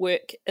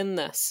work in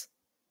this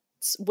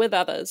with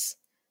others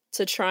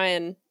to try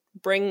and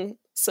bring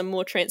some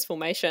more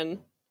transformation,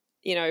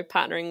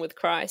 partnering with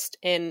Christ.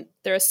 And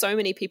there are so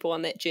many people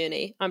on that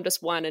journey. I'm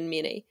just one in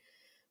many.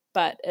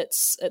 But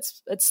it's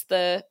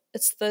the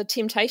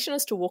temptation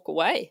is to walk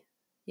away,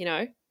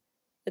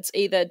 It's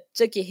either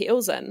dig your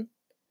heels in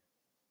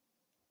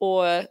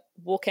or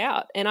walk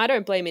out. And I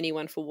don't blame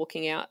anyone for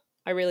walking out.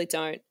 I really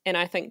don't. And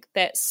I think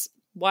that's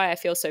why I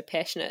feel so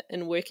passionate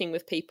in working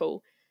with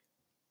people,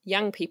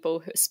 young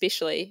people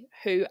especially,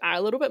 who are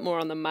a little bit more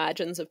on the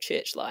margins of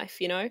church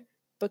life,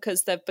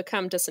 because they've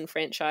become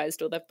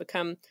disenfranchised or they've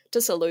become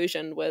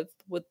disillusioned with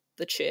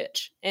the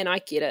church. And I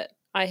get it.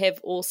 I have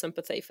all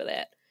sympathy for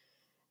that.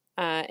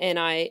 And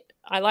I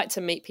like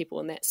to meet people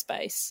in that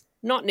space,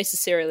 not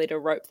necessarily to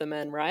rope them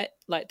in, right?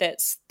 Like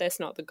that's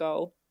not the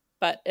goal,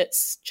 but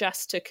it's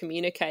just to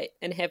communicate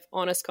and have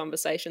honest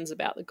conversations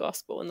about the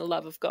gospel and the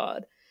love of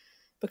God,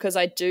 because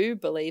I do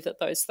believe that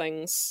those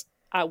things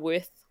are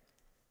worth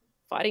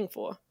fighting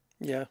for.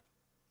 Yeah,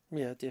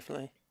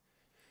 definitely.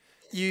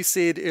 You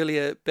said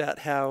earlier about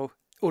how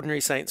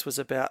Ordinary Saints was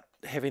about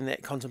having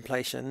that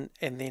contemplation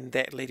and then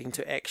that leading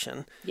to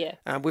action. Yeah.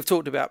 We've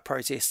talked about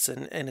protests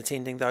and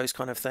attending those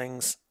kind of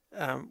things.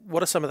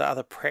 What are some of the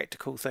other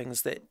practical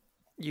things that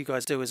you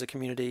guys do as a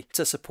community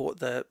to support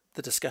the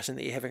discussion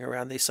that you're having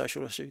around these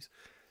social issues?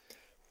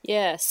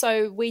 Yeah,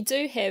 so we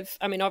do have,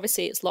 I mean,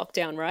 obviously it's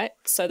lockdown, right?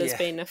 So there's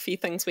been a few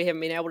things we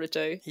haven't been able to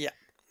do. Yeah.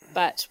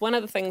 But one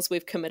of the things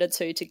we've committed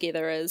to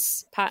together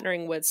is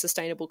partnering with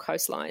Sustainable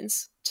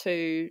Coastlines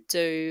to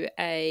do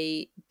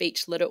a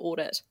beach litter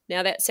audit.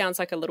 Now that sounds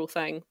like a little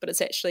thing, but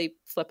it's actually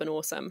flippin'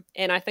 awesome.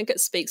 And I think it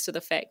speaks to the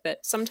fact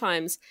that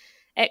sometimes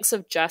acts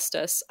of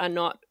justice are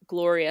not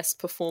glorious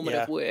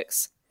performative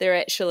works. They're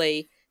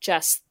actually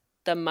just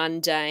the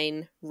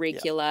mundane,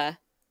 regular,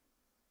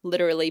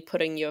 literally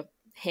putting your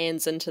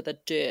hands into the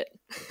dirt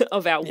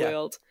of our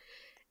world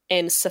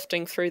and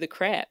sifting through the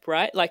crap,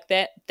 right? Like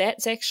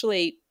that's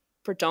actually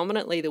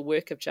predominantly the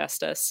work of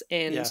justice.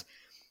 And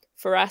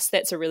for us,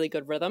 that's a really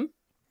good rhythm.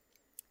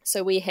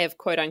 So we have,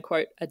 quote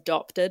unquote,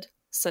 adopted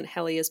St.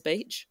 Heliers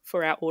Beach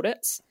for our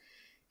audits.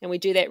 And we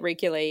do that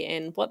regularly.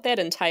 And what that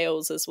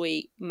entails is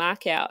we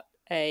mark out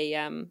a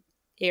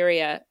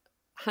area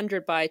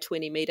 100 by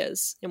 20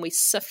 meters, and we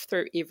sift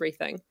through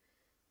everything,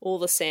 all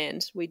the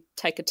sand. We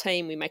take a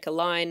team, we make a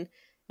line,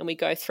 and we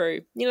go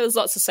through. There's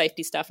lots of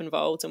safety stuff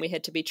involved, and we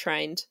had to be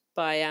trained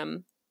by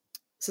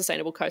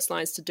Sustainable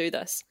Coastlines to do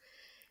this.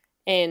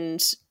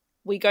 And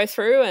we go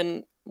through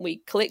and we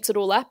collect it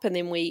all up, and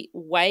then we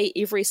weigh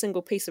every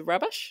single piece of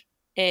rubbish,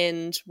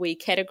 and we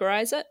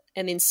categorize it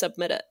and then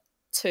submit it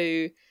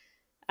to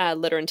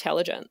Litter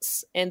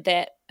Intelligence. And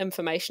that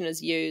information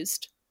is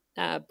used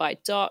by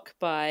DOC,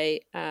 by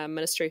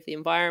Ministry of the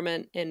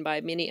Environment, and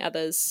by many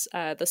others.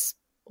 This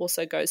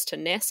also goes to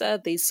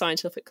NASA, these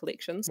scientific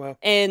collections. Wow.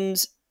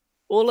 And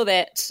all of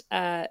that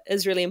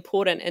is really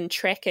important in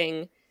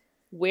tracking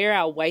where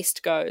our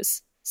waste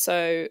goes.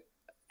 So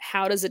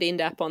how does it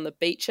end up on the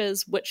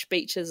beaches? Which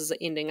beaches is it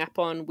ending up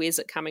on? Where's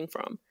it coming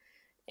from?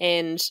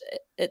 And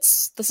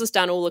this is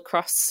done all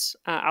across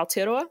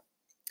Aotearoa,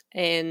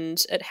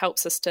 and it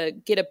helps us to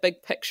get a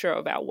big picture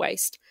of our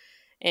waste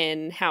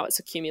and how it's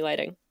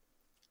accumulating.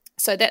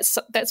 So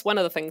that's one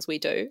of the things we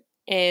do.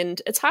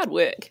 And it's hard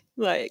work.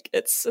 Like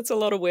it's a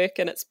lot of work,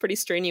 and it's pretty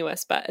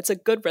strenuous, but it's a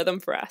good rhythm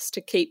for us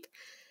to keep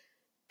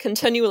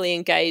continually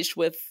engaged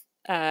with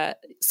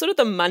sort of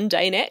the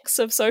mundane acts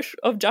of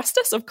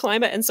justice, of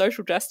climate and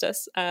social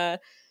justice,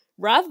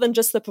 rather than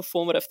just the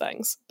performative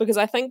things. Because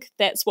I think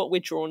that's what we're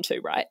drawn to,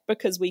 right?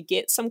 Because we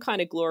get some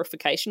kind of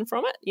glorification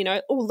from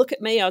it. Oh, look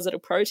at me, I was at a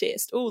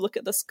protest. Oh, look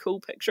at this cool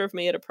picture of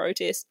me at a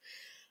protest.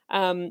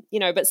 But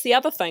it's the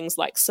other things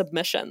like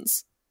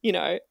submissions.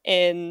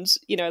 And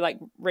like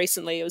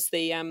recently it was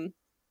the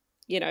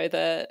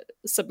the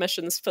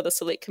submissions for the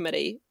select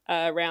committee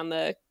around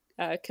the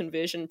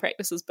conversion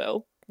practices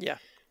bill. Yeah.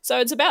 So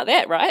it's about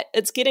that, right?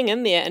 It's getting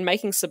in there and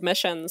making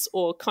submissions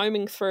or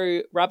combing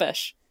through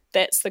rubbish.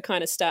 That's the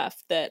kind of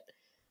stuff that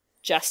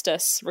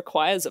justice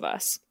requires of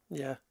us.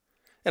 Yeah.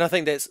 And I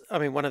think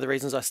one of the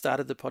reasons I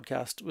started the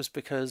podcast was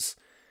because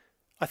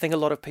I think a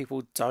lot of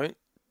people don't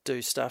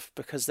do stuff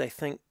because they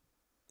think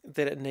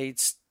that it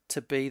needs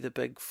to be the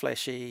big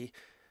flashy,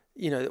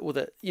 or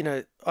the,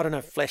 I don't know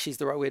if flashy is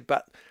the right word,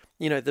 but,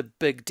 the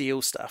big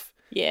deal stuff.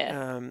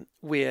 Yeah.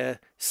 Where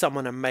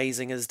someone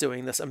amazing is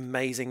doing this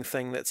amazing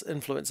thing that's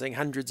influencing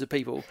hundreds of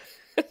people.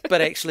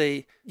 But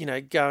actually,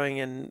 going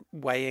and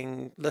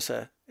weighing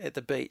litter at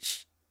the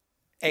beach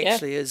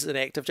actually is an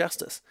act of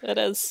justice. It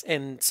is.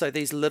 And so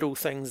these little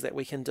things that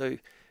we can do.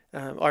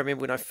 I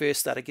remember when I first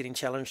started getting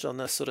challenged on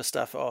this sort of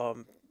stuff,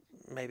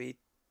 maybe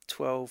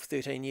 12,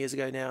 13 years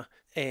ago now.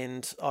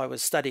 And I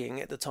was studying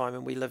at the time,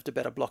 and we lived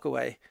about a block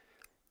away.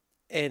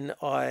 And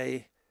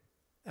I'd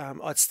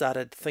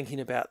started thinking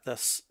about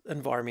this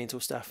environmental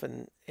stuff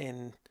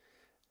and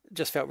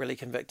just felt really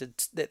convicted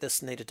that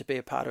this needed to be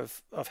a part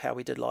of how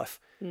we did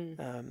life.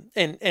 And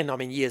I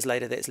mean, years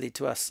later, that's led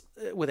to us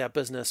with our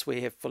business.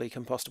 We have fully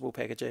compostable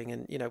packaging,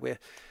 and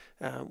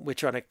we're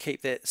trying to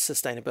keep that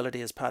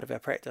sustainability as part of our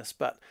practice.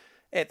 But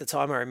at the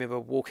time, I remember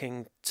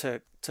walking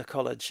to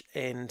college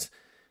and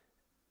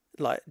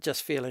like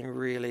just feeling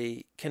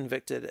really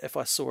convicted if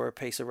I saw a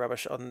piece of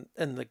rubbish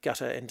in the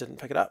gutter and didn't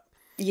pick it up.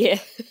 Yeah.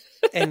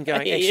 And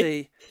going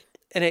actually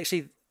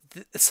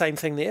the same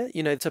thing there,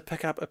 to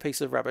pick up a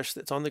piece of rubbish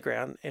that's on the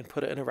ground and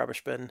put it in a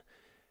rubbish bin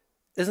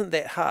isn't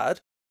that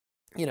hard.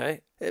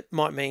 It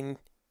might mean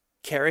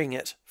carrying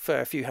it for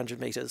a few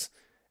hundred meters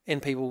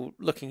and people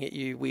looking at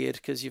you weird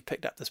because you've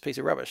picked up this piece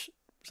of rubbish.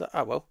 So,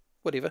 oh well,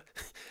 whatever.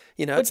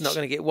 It's not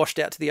going to get washed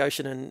out to the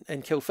ocean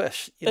and kill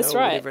fish, that's or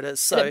right. whatever it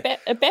is. So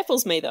it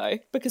baffles me though,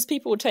 because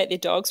people will take their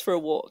dogs for a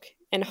walk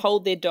and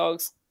hold their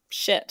dog's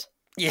shit.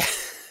 Yeah.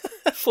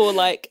 for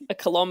like a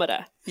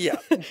kilometre. Yeah.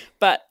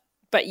 But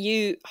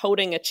you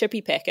holding a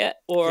chippy packet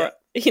or,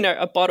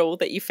 a bottle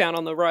that you found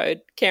on the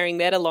road, carrying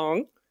that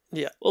along,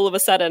 all of a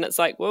sudden it's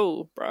like,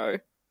 whoa, bro,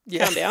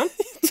 calm down.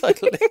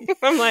 Totally.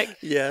 I'm like,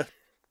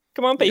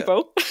 come on,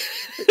 people.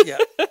 Yeah.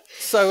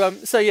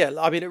 So yeah,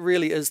 I mean, it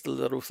really is the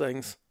little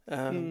things.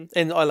 And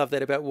I love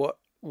that about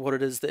what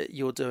it is that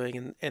you're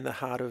doing, and the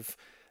heart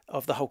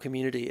of the whole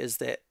community is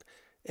that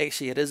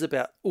actually it is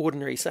about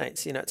ordinary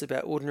saints. It's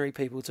about ordinary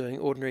people doing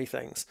ordinary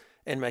things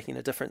and making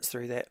a difference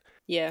through that.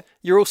 Yeah.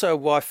 You're also a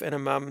wife and a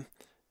mum.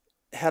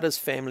 How does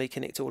family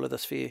connect to all of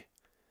this for you?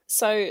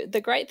 So the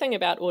great thing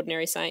about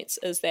Ordinary Saints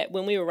is that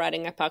when we were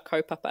writing up our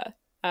kaupapa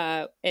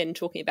and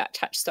talking about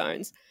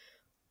touchstones,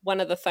 one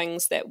of the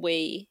things that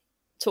we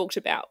talked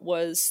about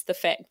was the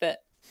fact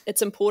that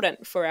it's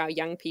important for our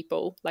young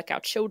people, like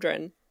our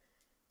children,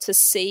 to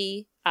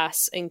see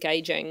us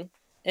engaging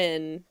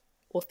in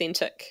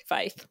authentic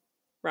faith,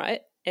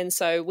 right? And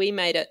so we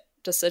made a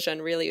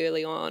decision really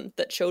early on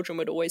that children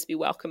would always be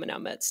welcome in our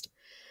midst.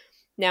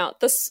 Now,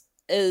 this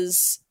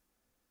is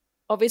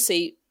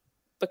obviously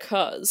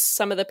because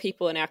some of the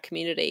people in our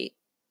community,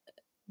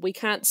 we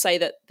can't say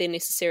that they're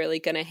necessarily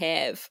going to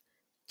have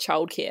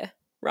childcare,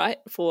 right?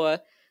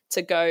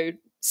 To go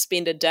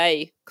spend a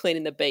day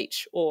cleaning the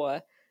beach,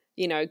 or,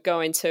 go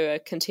into a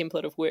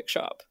contemplative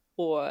workshop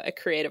or a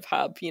creative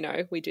hub.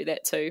 We do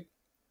that too,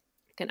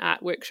 like an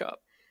art workshop.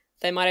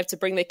 They might have to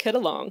bring their kid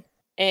along,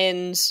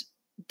 and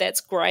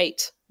that's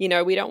great. We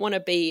don't want to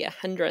be a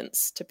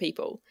hindrance to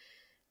people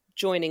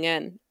joining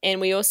in.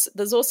 And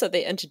there's also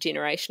the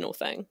intergenerational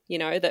thing,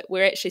 that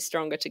we're actually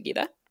stronger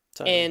together.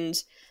 Totally.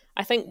 And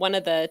I think one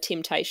of the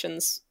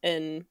temptations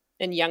in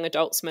young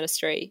adults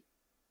ministry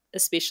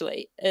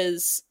especially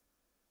is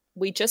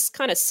we just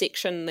kind of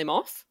section them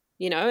off,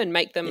 and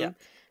make them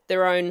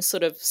their own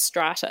sort of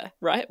strata,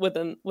 right,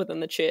 within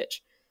the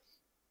church,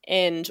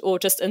 or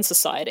just in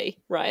society,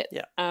 right?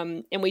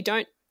 And we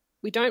don't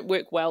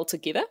work well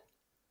together.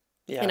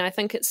 Yeah. And I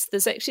think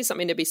there's actually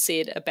something to be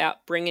said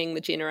about bringing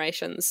the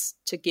generations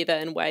together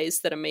in ways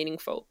that are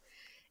meaningful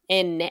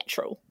and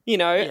natural,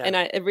 and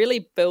it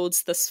really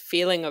builds this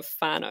feeling of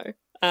whānau,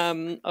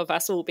 of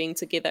us all being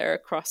together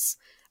across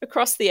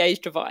the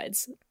age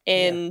divides.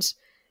 And,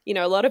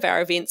 a lot of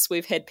our events,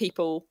 we've had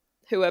people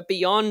who are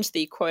beyond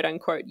the quote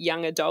unquote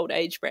young adult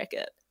age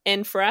bracket.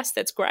 And for us,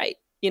 that's great,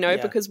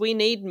 because we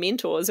need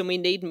mentors and we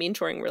need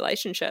mentoring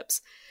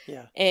relationships.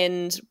 Yeah.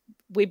 And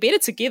we're better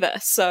together.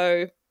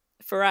 So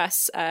for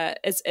us,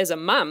 as a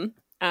mum,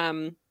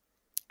 to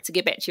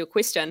get back to your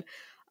question,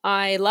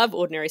 I love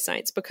Ordinary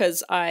Saints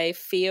because I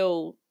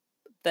feel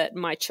that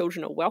my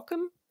children are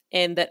welcome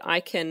and that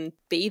I can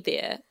be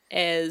there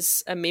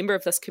as a member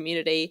of this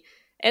community,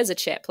 as a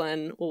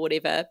chaplain or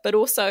whatever, but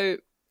also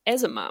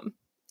as a mum.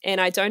 And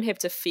I don't have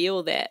to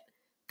feel that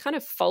kind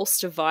of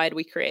false divide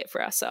we create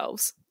for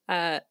ourselves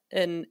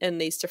in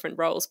these different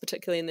roles,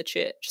 particularly in the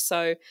church.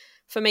 So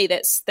for me,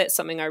 that's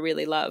something I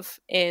really love.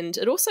 And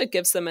it also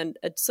gives them an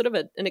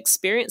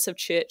experience of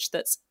church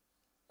that's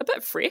a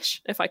bit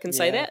fresh, if I can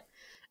say that.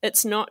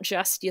 It's not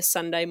just your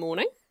Sunday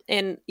morning.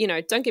 And,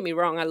 don't get me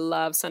wrong, I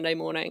love Sunday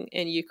morning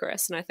and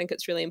Eucharist, and I think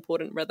it's really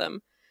important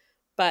rhythm.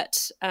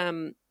 But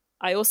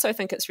I also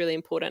think it's really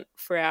important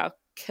for our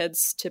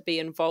kids to be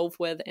involved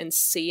with and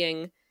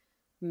seeing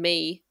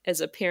me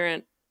as a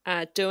parent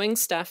doing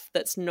stuff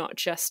that's not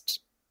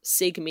just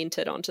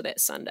segmented onto that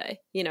Sunday,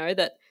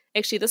 that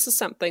actually this is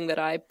something that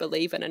I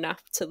believe in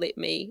enough to let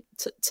me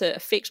to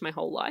affect my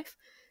whole life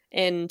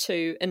and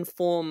to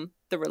inform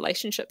the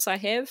relationships I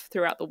have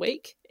throughout the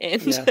week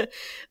and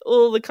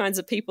all the kinds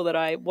of people that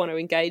I want to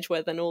engage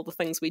with and all the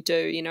things we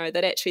do,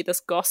 that actually this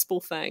gospel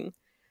thing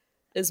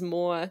is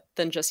more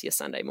than just your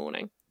Sunday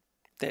morning.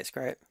 That's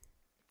great.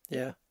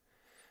 Yeah.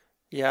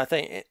 Yeah, I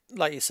think,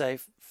 like you say,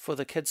 for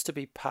the kids to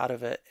be part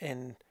of it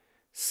and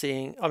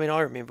seeing, I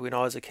remember when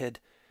I was a kid,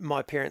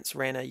 my parents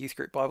ran a youth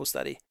group Bible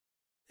study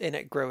and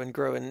it grew and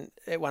grew. And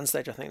at one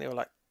stage, I think there were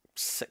like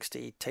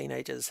 60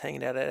 teenagers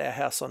hanging out at our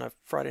house on a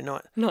Friday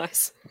night.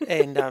 Nice.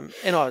 and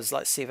I was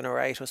like 7 or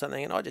 8 or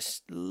something, and I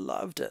just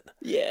loved it.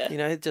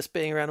 Yeah. Just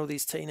being around all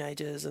these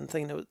teenagers and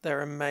thinking that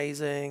they're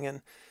amazing,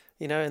 and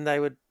and they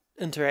would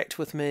interact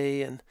with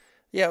me, and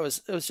it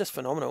was just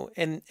phenomenal.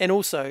 And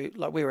also,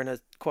 like, we were in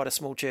quite a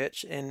small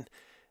church, and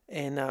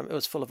it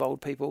was full of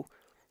old people.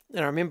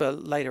 And I remember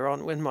later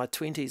on, in my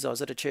 20s, I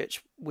was at a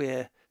church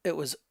where it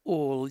was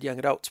all young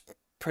adults,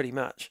 pretty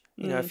much.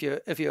 If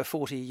you were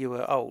 40, you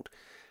were old.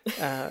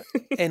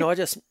 And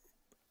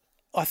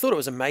I thought it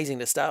was amazing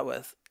to start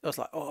with. I was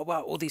like, oh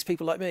wow, all these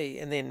people like me.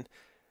 And then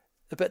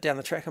a bit down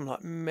the track, I'm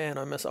like, man,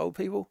 I miss old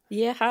people.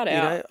 Yeah, hard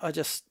out. I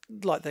just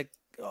like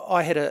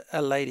I had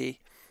a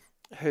lady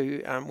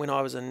who, when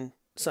I was in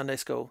Sunday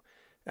school,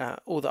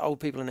 all the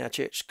old people in our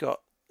church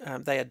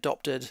they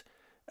adopted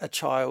a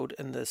child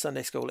in the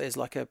Sunday school as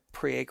like a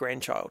prayer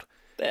grandchild.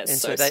 That's and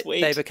so sweet.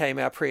 They became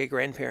our prayer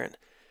grandparent.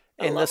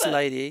 And this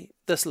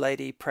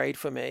lady prayed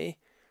for me.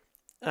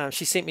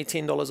 She sent me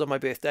 $10 on my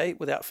birthday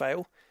without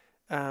fail.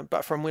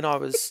 But from when I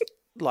was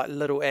like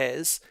little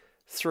as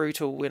through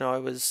to when I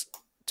was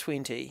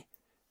 20,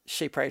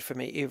 she prayed for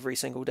me every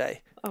single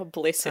day. Oh,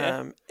 bless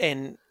her.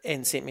 And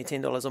sent me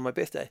 $10 on my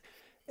birthday.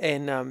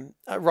 And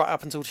right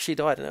up until she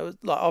died. And it was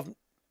like,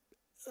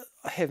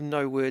 I have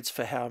no words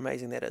for how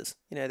amazing that is.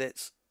 You know,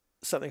 that's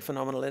something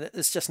phenomenal. And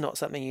it's just not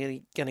something you're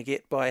going to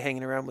get by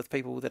hanging around with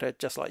people that are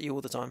just like you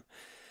all the time.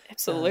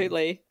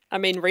 Absolutely. I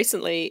mean,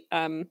 recently,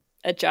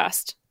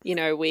 Adjust, you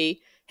know,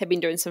 we have been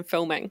doing some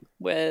filming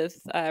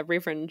with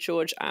Reverend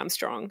George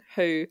Armstrong,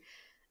 who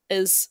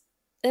is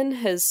in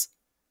his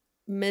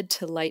mid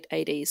to late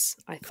 80s,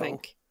 I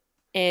think.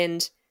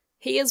 And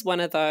he is one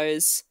of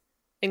those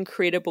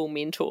incredible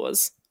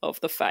mentors of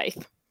the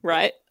faith,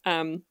 right?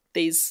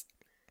 These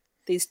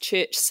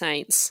church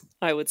saints,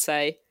 I would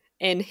say.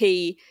 And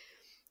he,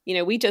 you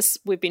know,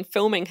 we've been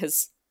filming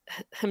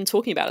him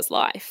talking about his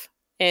life.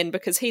 And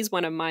because he's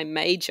one of my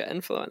major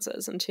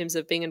influences in terms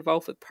of being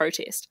involved with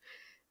protest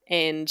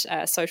and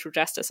social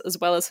justice, as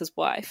well as his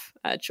wife,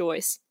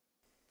 Joyce.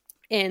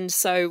 And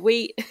so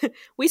we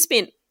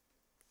spent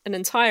an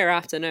entire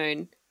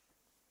afternoon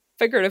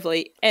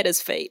figuratively at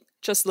his feet,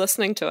 just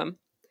listening to him.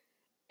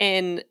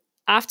 And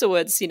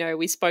afterwards, you know,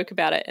 we spoke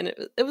about it, and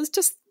it was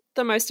just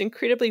the most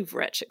incredibly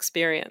rich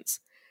experience.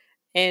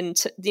 And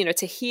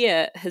to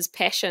hear his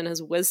passion,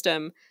 his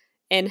wisdom,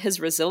 and his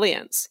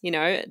resilience, you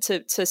know,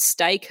 to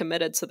stay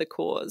committed to the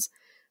cause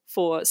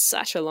for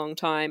such a long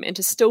time and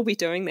to still be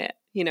doing that.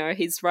 You know,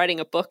 he's writing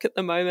a book at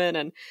the moment,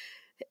 and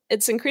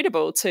it's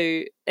incredible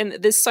and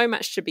there's so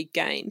much to be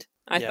gained,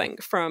 I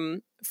think,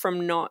 from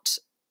not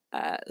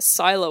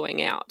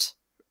siloing out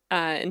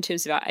in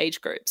terms of our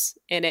age groups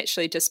and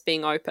actually just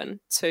being open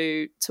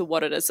to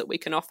what it is that we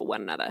can offer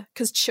one another.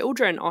 Because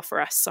children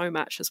offer us so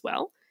much as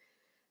well.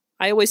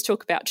 I always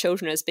talk about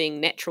children as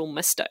being natural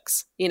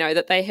mystics, you know,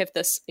 that they have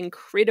this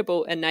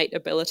incredible innate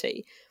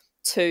ability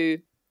to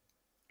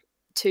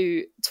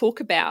talk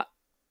about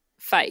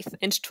faith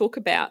and to talk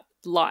about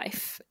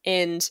life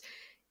and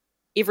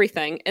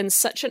everything in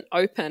such an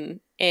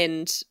open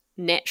and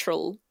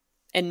natural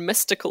and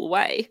mystical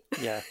way.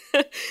 Yeah.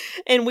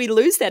 And we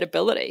lose that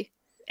ability.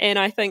 And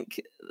I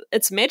think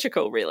it's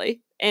magical,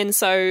 really. And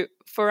so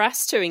for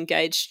us to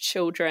engage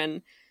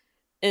children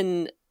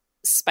in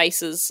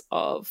spaces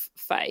of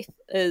faith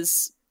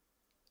is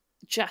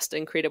just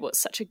incredible. It's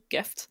such a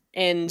gift.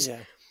 And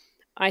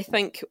I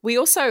think we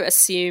also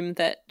assume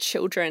that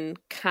children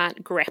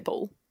can't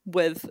grapple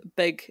with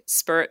big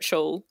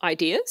spiritual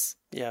ideas.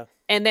 Yeah.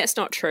 And that's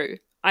not true.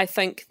 I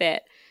think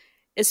that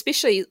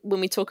especially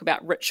when we talk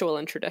about ritual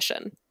and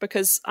tradition,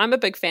 because I'm a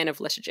big fan of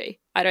liturgy.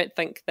 I don't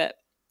think that,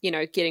 you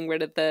know, getting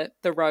rid of the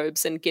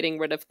robes and getting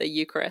rid of the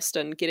Eucharist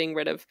and getting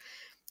rid of,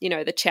 you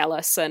know, the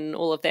chalice and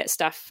all of that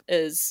stuff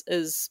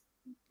is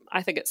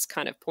I think it's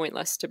kind of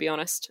pointless, to be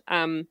honest,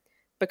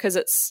 because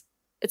it's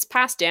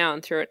passed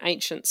down through an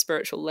ancient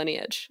spiritual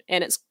lineage,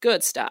 and it's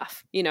good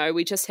stuff. You know,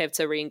 we just have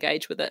to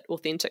re-engage with it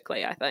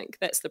authentically. I think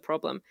that's the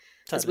problem,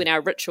 is when our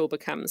ritual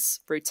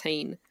becomes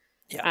routine,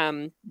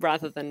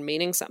 rather than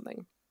meaning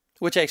something.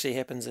 Which actually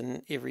happens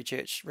in every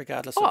church,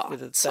 regardless of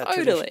whether it's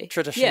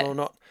traditional or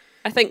not.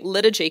 I think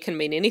liturgy can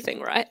mean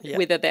anything, right? Yeah.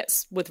 Whether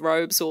that's with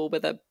robes or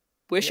with a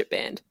worship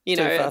band. You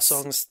know, 2 fast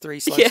songs, 3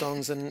 slow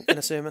songs in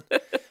a sermon.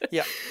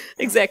 Yeah.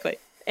 Exactly.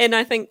 And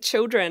I think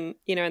children,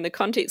 you know, in the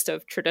context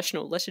of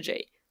traditional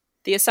liturgy,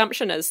 the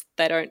assumption is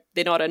they're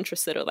not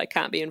interested or they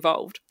can't be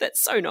involved.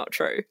 That's so not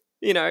true.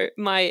 You know,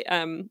 my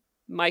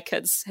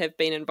kids have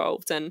been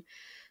involved in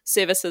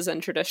services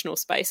in traditional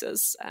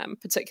spaces,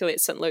 particularly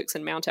at St. Luke's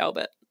in Mount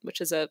Albert,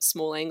 which is a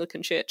small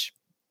Anglican church.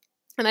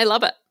 And they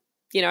love it.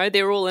 You know,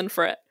 they're all in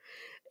for it.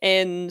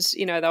 And,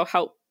 you know, they'll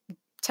help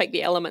take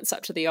the elements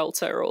up to the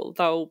altar, or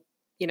they'll,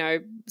 you know,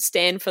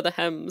 stand for the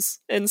hymns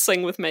and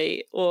sing with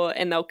me,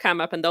 and they'll come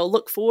up and they'll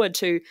look forward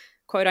to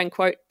quote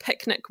unquote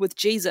picnic with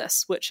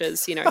Jesus, which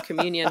is, you know,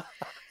 communion.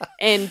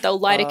 And they'll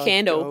light a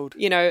candle, gold.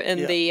 You know,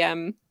 in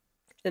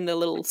the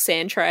little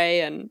sand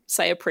tray and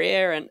say a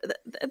prayer, and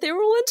they're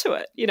all into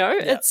it, you know.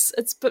 It's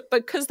but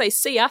because they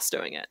see us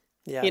doing it,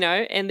 you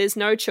know, and there's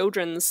no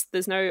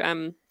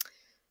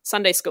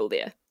Sunday school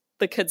there.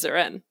 The kids are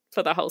in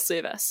for the whole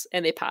service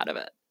and they're part of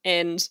it.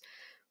 And,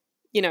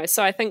 you know,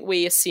 so I think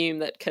we assume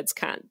that kids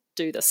can't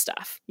do this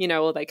stuff, you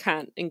know, or they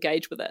can't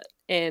engage with it.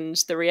 And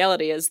the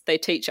reality is they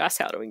teach us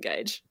how to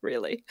engage,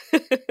 really.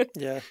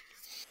 Yeah.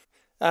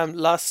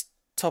 Last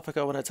topic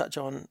I want to touch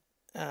on,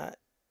 and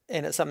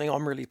it's something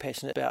I'm really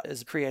passionate about,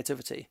 is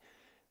creativity.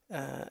 Through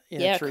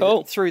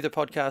the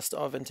podcast,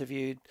 I've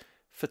interviewed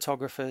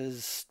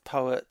photographers,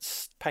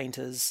 poets,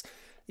 painters,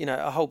 you know,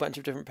 a whole bunch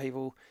of different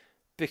people,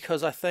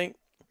 because I think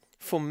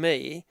for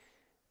me,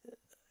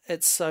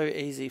 it's so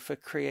easy for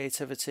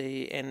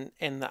creativity and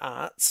the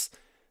arts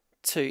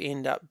to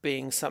end up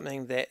being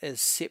something that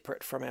is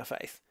separate from our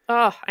faith.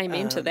 Oh,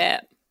 amen to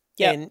that.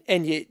 Yeah.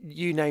 And yet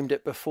you named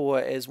it before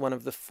as one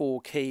of the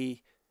 4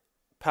 key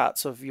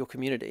parts of your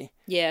community.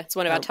 Yeah, it's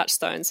one of our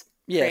touchstones.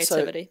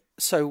 Creativity.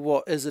 So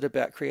what is it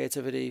about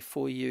creativity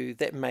for you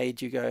that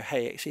made you go,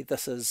 hey, actually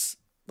this is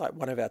like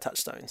one of our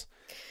touchstones?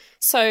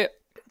 So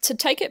to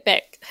take it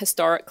back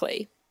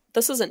historically,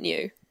 this isn't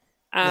new.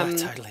 No,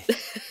 totally.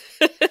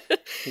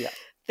 Yeah.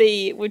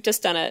 We're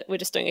just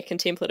doing a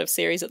contemplative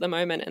series at the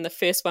moment, and the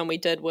first one we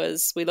did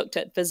was we looked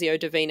at Visio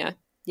Divina,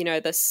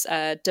 this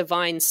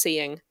divine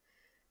seeing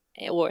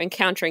or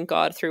encountering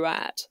God through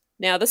art.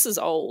 Now, this is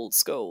old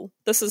school.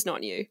 This is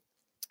not new.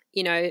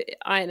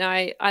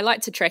 I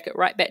like to track it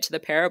right back to the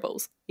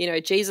parables.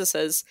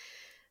 Jesus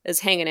is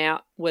hanging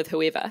out with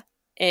whoever,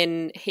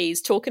 and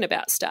he's talking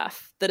about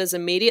stuff that is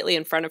immediately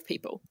in front of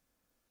people,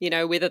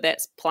 whether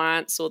that's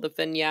plants or the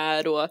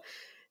vineyard or,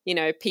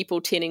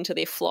 people tending to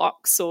their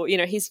flocks, or,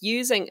 he's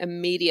using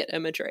immediate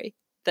imagery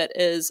that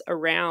is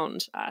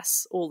around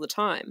us all the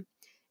time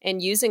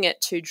and using it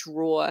to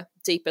draw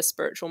deeper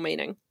spiritual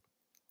meaning.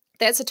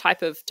 That's a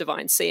type of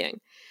divine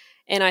seeing.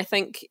 And I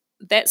think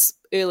that's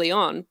early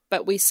on,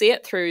 but we see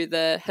it through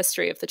the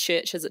history of the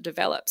church as it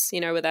develops,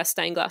 with our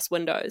stained glass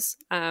windows,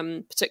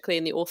 particularly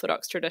in the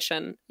Orthodox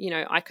tradition,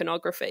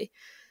 iconography,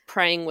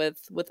 praying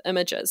with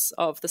images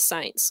of the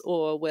saints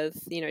or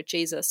with,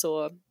 Jesus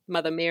or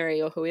Mother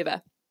Mary or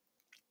whoever.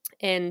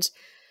 And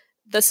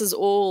this is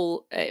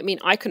all,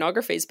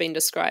 iconography has been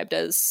described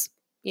as,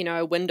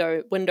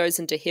 windows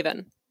into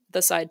heaven,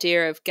 this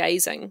idea of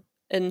gazing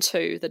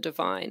into the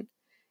divine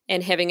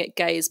and having it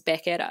gaze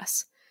back at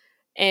us.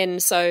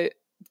 And so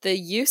the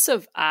use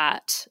of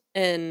art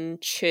in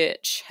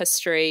church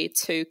history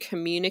to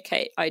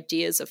communicate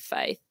ideas of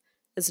faith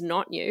is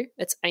not new.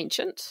 It's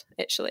ancient,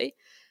 actually.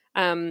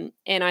 And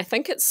I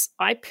think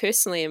I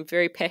personally am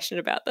very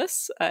passionate about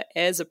this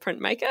as a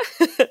printmaker.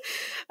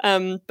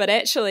 But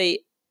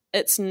actually,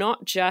 it's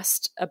not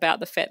just about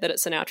the fact that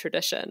it's in our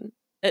tradition.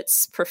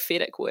 It's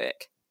prophetic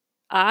work.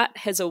 Art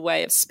has a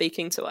way of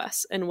speaking to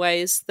us in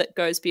ways that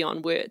goes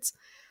beyond words.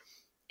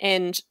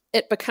 And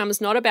it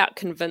becomes not about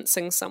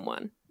convincing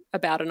someone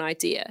about an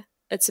idea.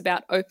 It's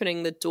about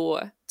opening the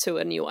door to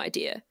a new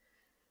idea.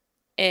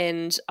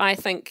 And I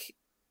think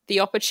the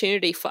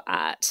opportunity for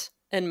art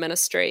in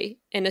ministry,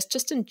 and it's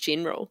just in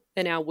general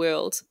in our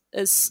world,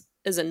 is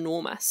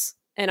enormous.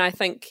 And I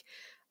think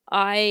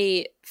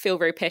I feel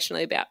very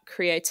passionately about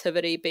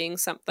creativity being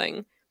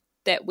something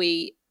that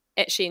we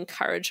actually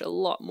encourage a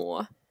lot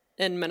more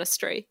in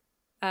ministry.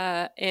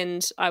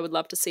 And I would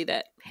love to see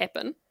that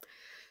happen.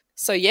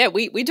 So yeah,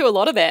 we do a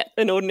lot of that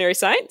in Ordinary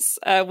Saints.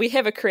 We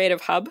have a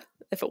creative hub,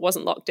 if it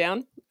wasn't locked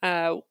down,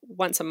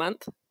 once a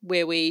month,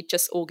 where we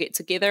just all get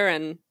together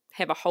and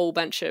have a whole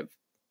bunch of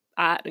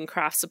art and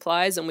craft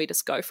supplies, and we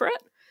just go for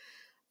it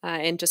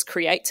and just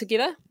create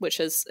together, which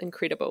is an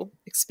incredible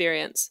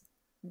experience.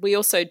 We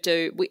also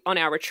on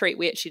our retreat,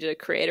 we actually did a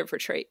creative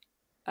retreat,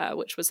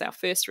 which was our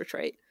first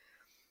retreat,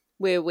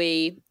 where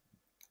we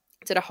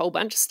did a whole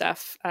bunch of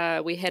stuff.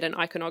 We had an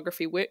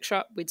iconography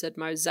workshop. We did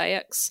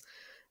mosaics.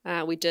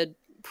 We did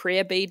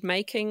prayer bead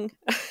making,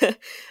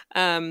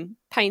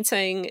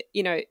 painting,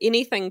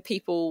 anything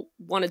people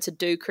wanted to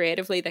do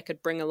creatively, they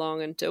could bring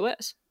along and do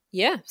it.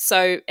 Yeah.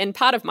 So, and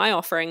part of my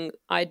offering,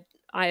 I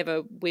have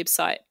a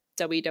website,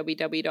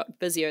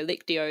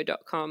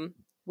 www.visiolectio.com,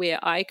 where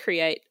I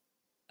create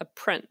a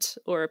print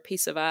or a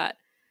piece of art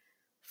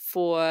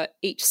for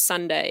each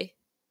Sunday,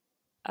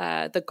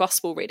 the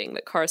gospel reading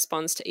that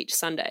corresponds to each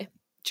Sunday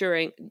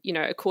during,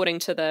 according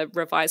to the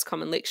Revised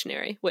Common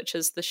Lectionary, which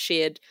is the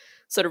shared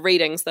sort of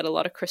readings that a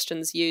lot of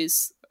Christians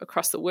use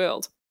across the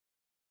world.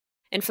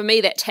 And for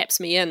me, that taps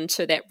me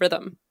into that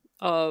rhythm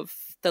of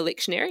the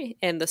lectionary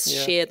and this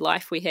shared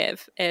life we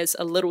have as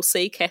a little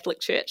C Catholic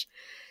Church.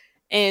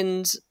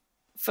 And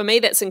for me,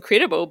 that's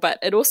incredible, but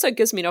it also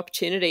gives me an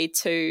opportunity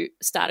to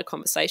start a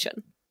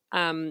conversation.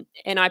 And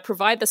I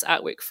provide this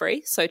artwork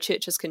free, so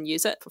churches can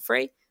use it for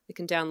free. They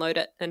can download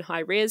it in high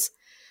res.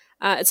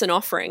 It's an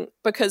offering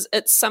because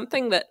it's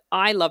something that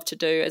I love to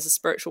do as a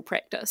spiritual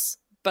practice.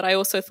 But I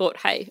also thought,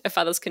 hey, if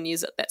others can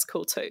use it, that's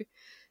cool too.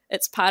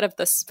 It's part of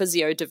this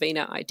Visio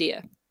Divina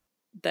idea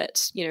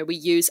that, we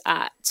use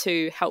art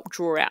to help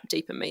draw out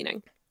deeper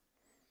meaning.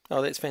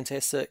 Oh, that's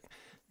fantastic.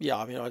 Yeah,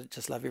 I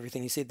just love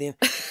everything you said then.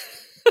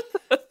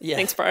 Yeah,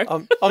 thanks,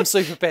 bro. I'm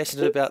super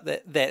passionate about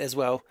that as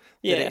well.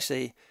 Yeah. That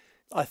actually,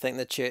 I think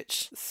the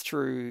church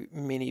threw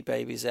many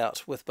babies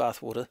out with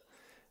bathwater.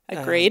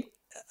 Agreed.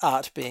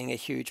 Art being a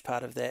huge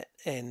part of that,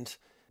 and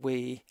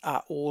we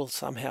are all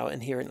somehow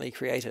inherently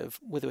creative,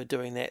 whether we're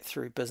doing that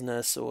through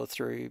business or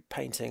through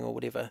painting or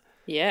whatever.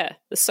 Yeah,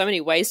 there's so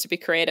many ways to be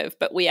creative,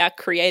 but we are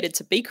created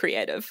to be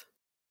creative.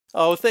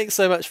 Oh, thanks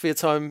so much for your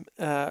time.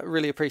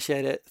 Really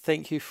appreciate it.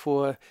 Thank you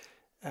for,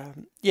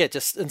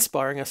 just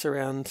inspiring us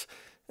around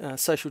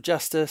social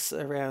justice,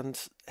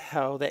 around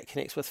how that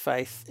connects with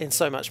faith, and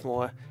so much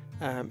more.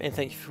 And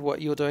thank you for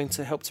what you're doing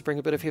to help to bring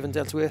a bit of heaven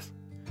down to earth.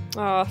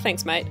 Oh,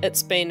 thanks, mate.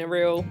 It's been a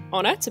real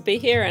honour to be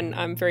here, and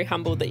I'm very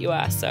humbled that you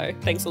are. So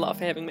thanks a lot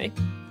for having me.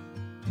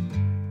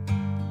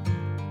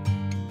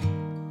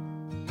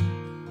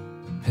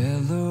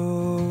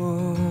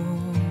 Hello,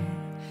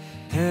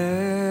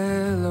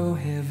 hello,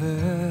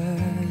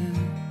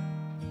 heaven.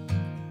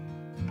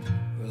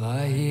 Will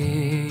I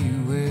hear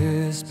you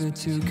whisper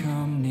to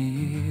come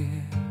near?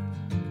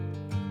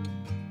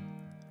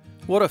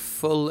 What a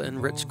full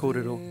and rich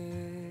kōrero.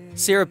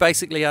 Sarah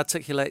basically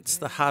articulates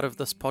the heart of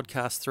this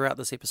podcast throughout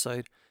this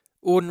episode.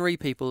 Ordinary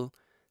people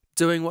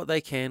doing what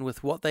they can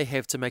with what they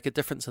have to make a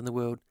difference in the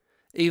world,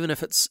 even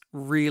if it's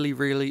really,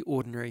 really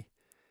ordinary.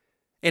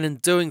 And in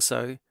doing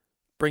so,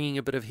 bringing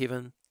a bit of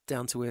heaven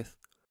down to earth.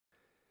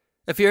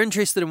 If you're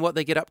interested in what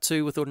they get up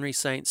to with Ordinary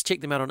Saints,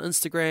 check them out on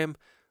Instagram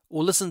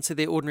or listen to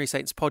their Ordinary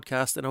Saints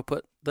podcast, and I'll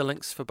put the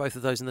links for both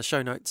of those in the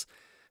show notes.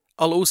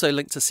 I'll also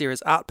link to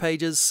Sarah's art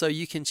pages so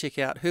you can check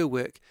out her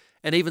work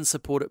and even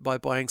support it by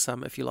buying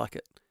some if you like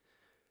it.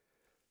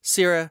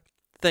 Sarah,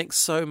 thanks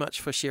so much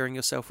for sharing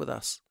yourself with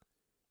us.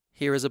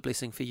 Here is a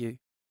blessing for you.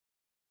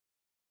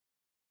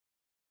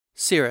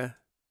 Sarah,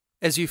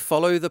 as you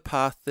follow the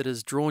path that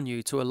has drawn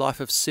you to a life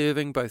of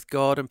serving both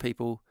God and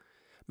people,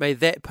 may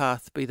that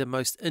path be the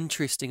most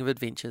interesting of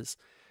adventures,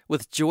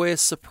 with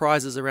joyous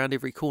surprises around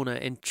every corner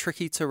and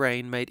tricky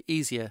terrain made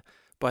easier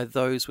by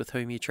those with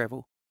whom you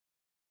travel.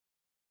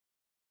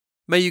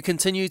 May you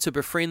continue to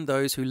befriend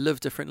those who live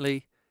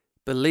differently,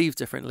 believe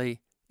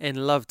differently,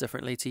 and love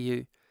differently to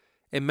you,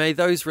 and may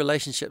those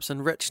relationships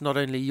enrich not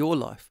only your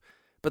life,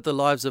 but the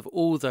lives of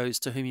all those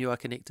to whom you are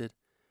connected,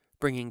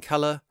 bringing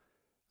colour,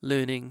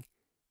 learning,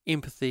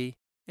 empathy,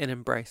 and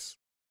embrace.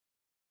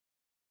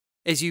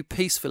 As you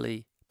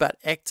peacefully but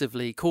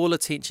actively call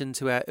attention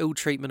to our ill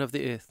treatment of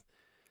the earth,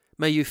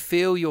 may you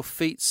feel your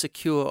feet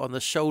secure on the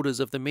shoulders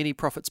of the many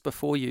prophets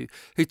before you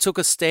who took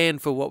a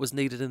stand for what was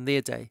needed in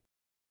their day,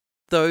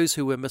 those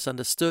who were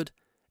misunderstood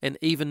and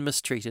even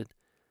mistreated,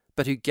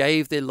 but who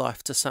gave their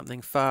life to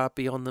something far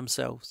beyond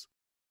themselves.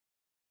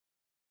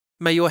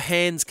 May your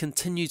hands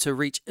continue to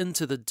reach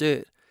into the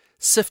dirt,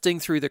 sifting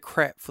through the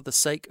crap for the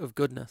sake of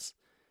goodness,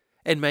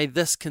 and may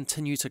this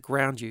continue to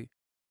ground you,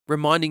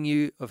 reminding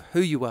you of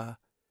who you are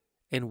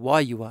and why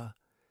you are,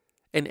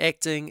 and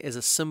acting as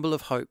a symbol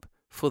of hope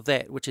for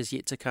that which is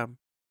yet to come.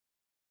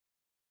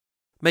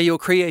 May your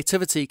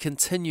creativity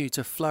continue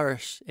to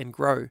flourish and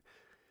grow,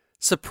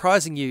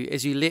 surprising you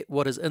as you let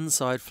what is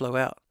inside flow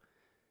out,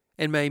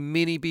 and may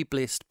many be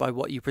blessed by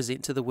what you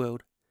present to the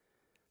world,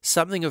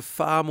 something of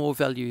far more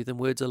value than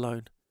words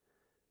alone,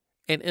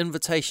 an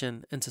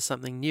invitation into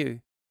something new,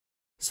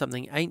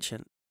 something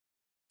ancient,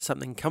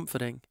 something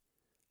comforting,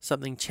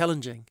 something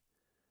challenging,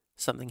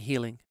 something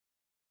healing.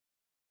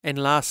 And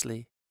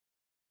lastly,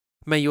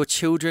 may your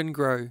children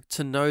grow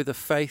to know the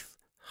faith,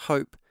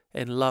 hope,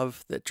 and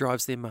love that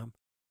drives their mum,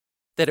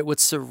 that it would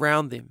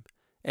surround them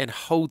and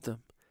hold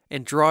them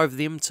and drive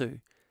them to,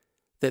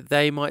 that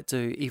they might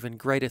do even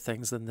greater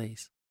things than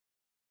these.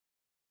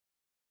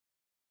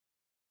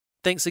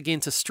 Thanks again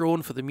to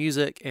Strawn for the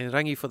music and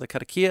Rangi for the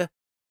karakia.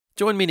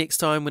 Join me next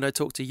time when I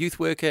talk to youth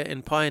worker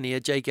and pioneer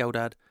Jay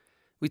Geldard.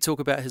 We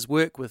talk about his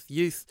work with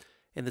youth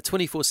and the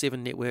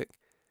 24/7 network,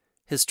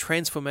 his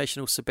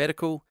transformational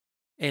sabbatical,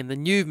 and the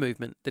new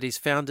movement that he's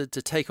founded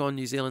to take on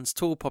New Zealand's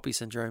tall poppy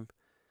syndrome.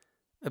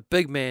 A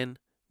big man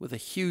with a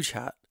huge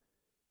heart.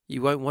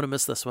 You won't want to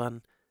miss this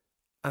one.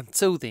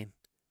 Until then,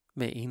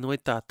 me inoi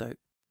tātou.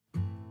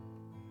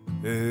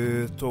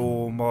 E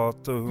tō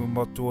mātou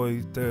matua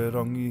I te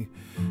rangi,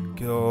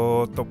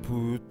 kia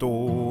tapu tō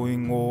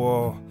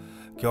ingoa,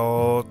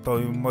 kia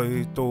tau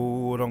mai tō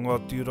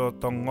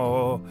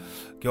rangatiratanga,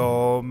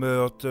 kia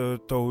mea te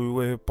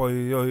tau e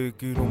pai ai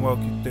ki runga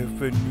ki te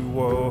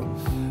whenua,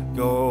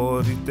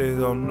 kia rite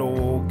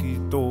anō ki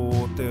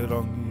tō te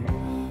rangi.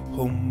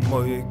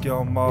 Homai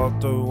kia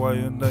mātou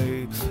ai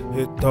nei,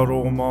 he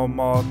taro mā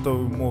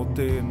mātou mō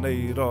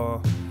tēnei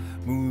rā.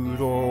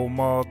 Muro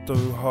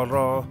mātou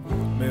hara,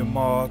 me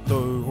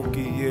mātou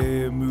hoki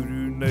e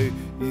muru nei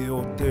I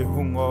o te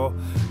hunga,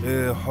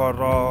 e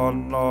hara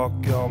ana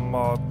kia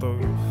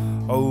mātou.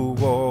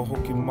 Aua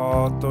hoki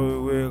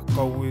mātou e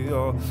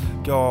kawea,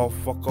 kia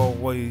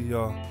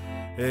whakawaia,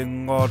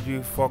 engari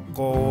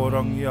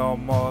whakaorangi a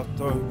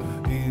mātou,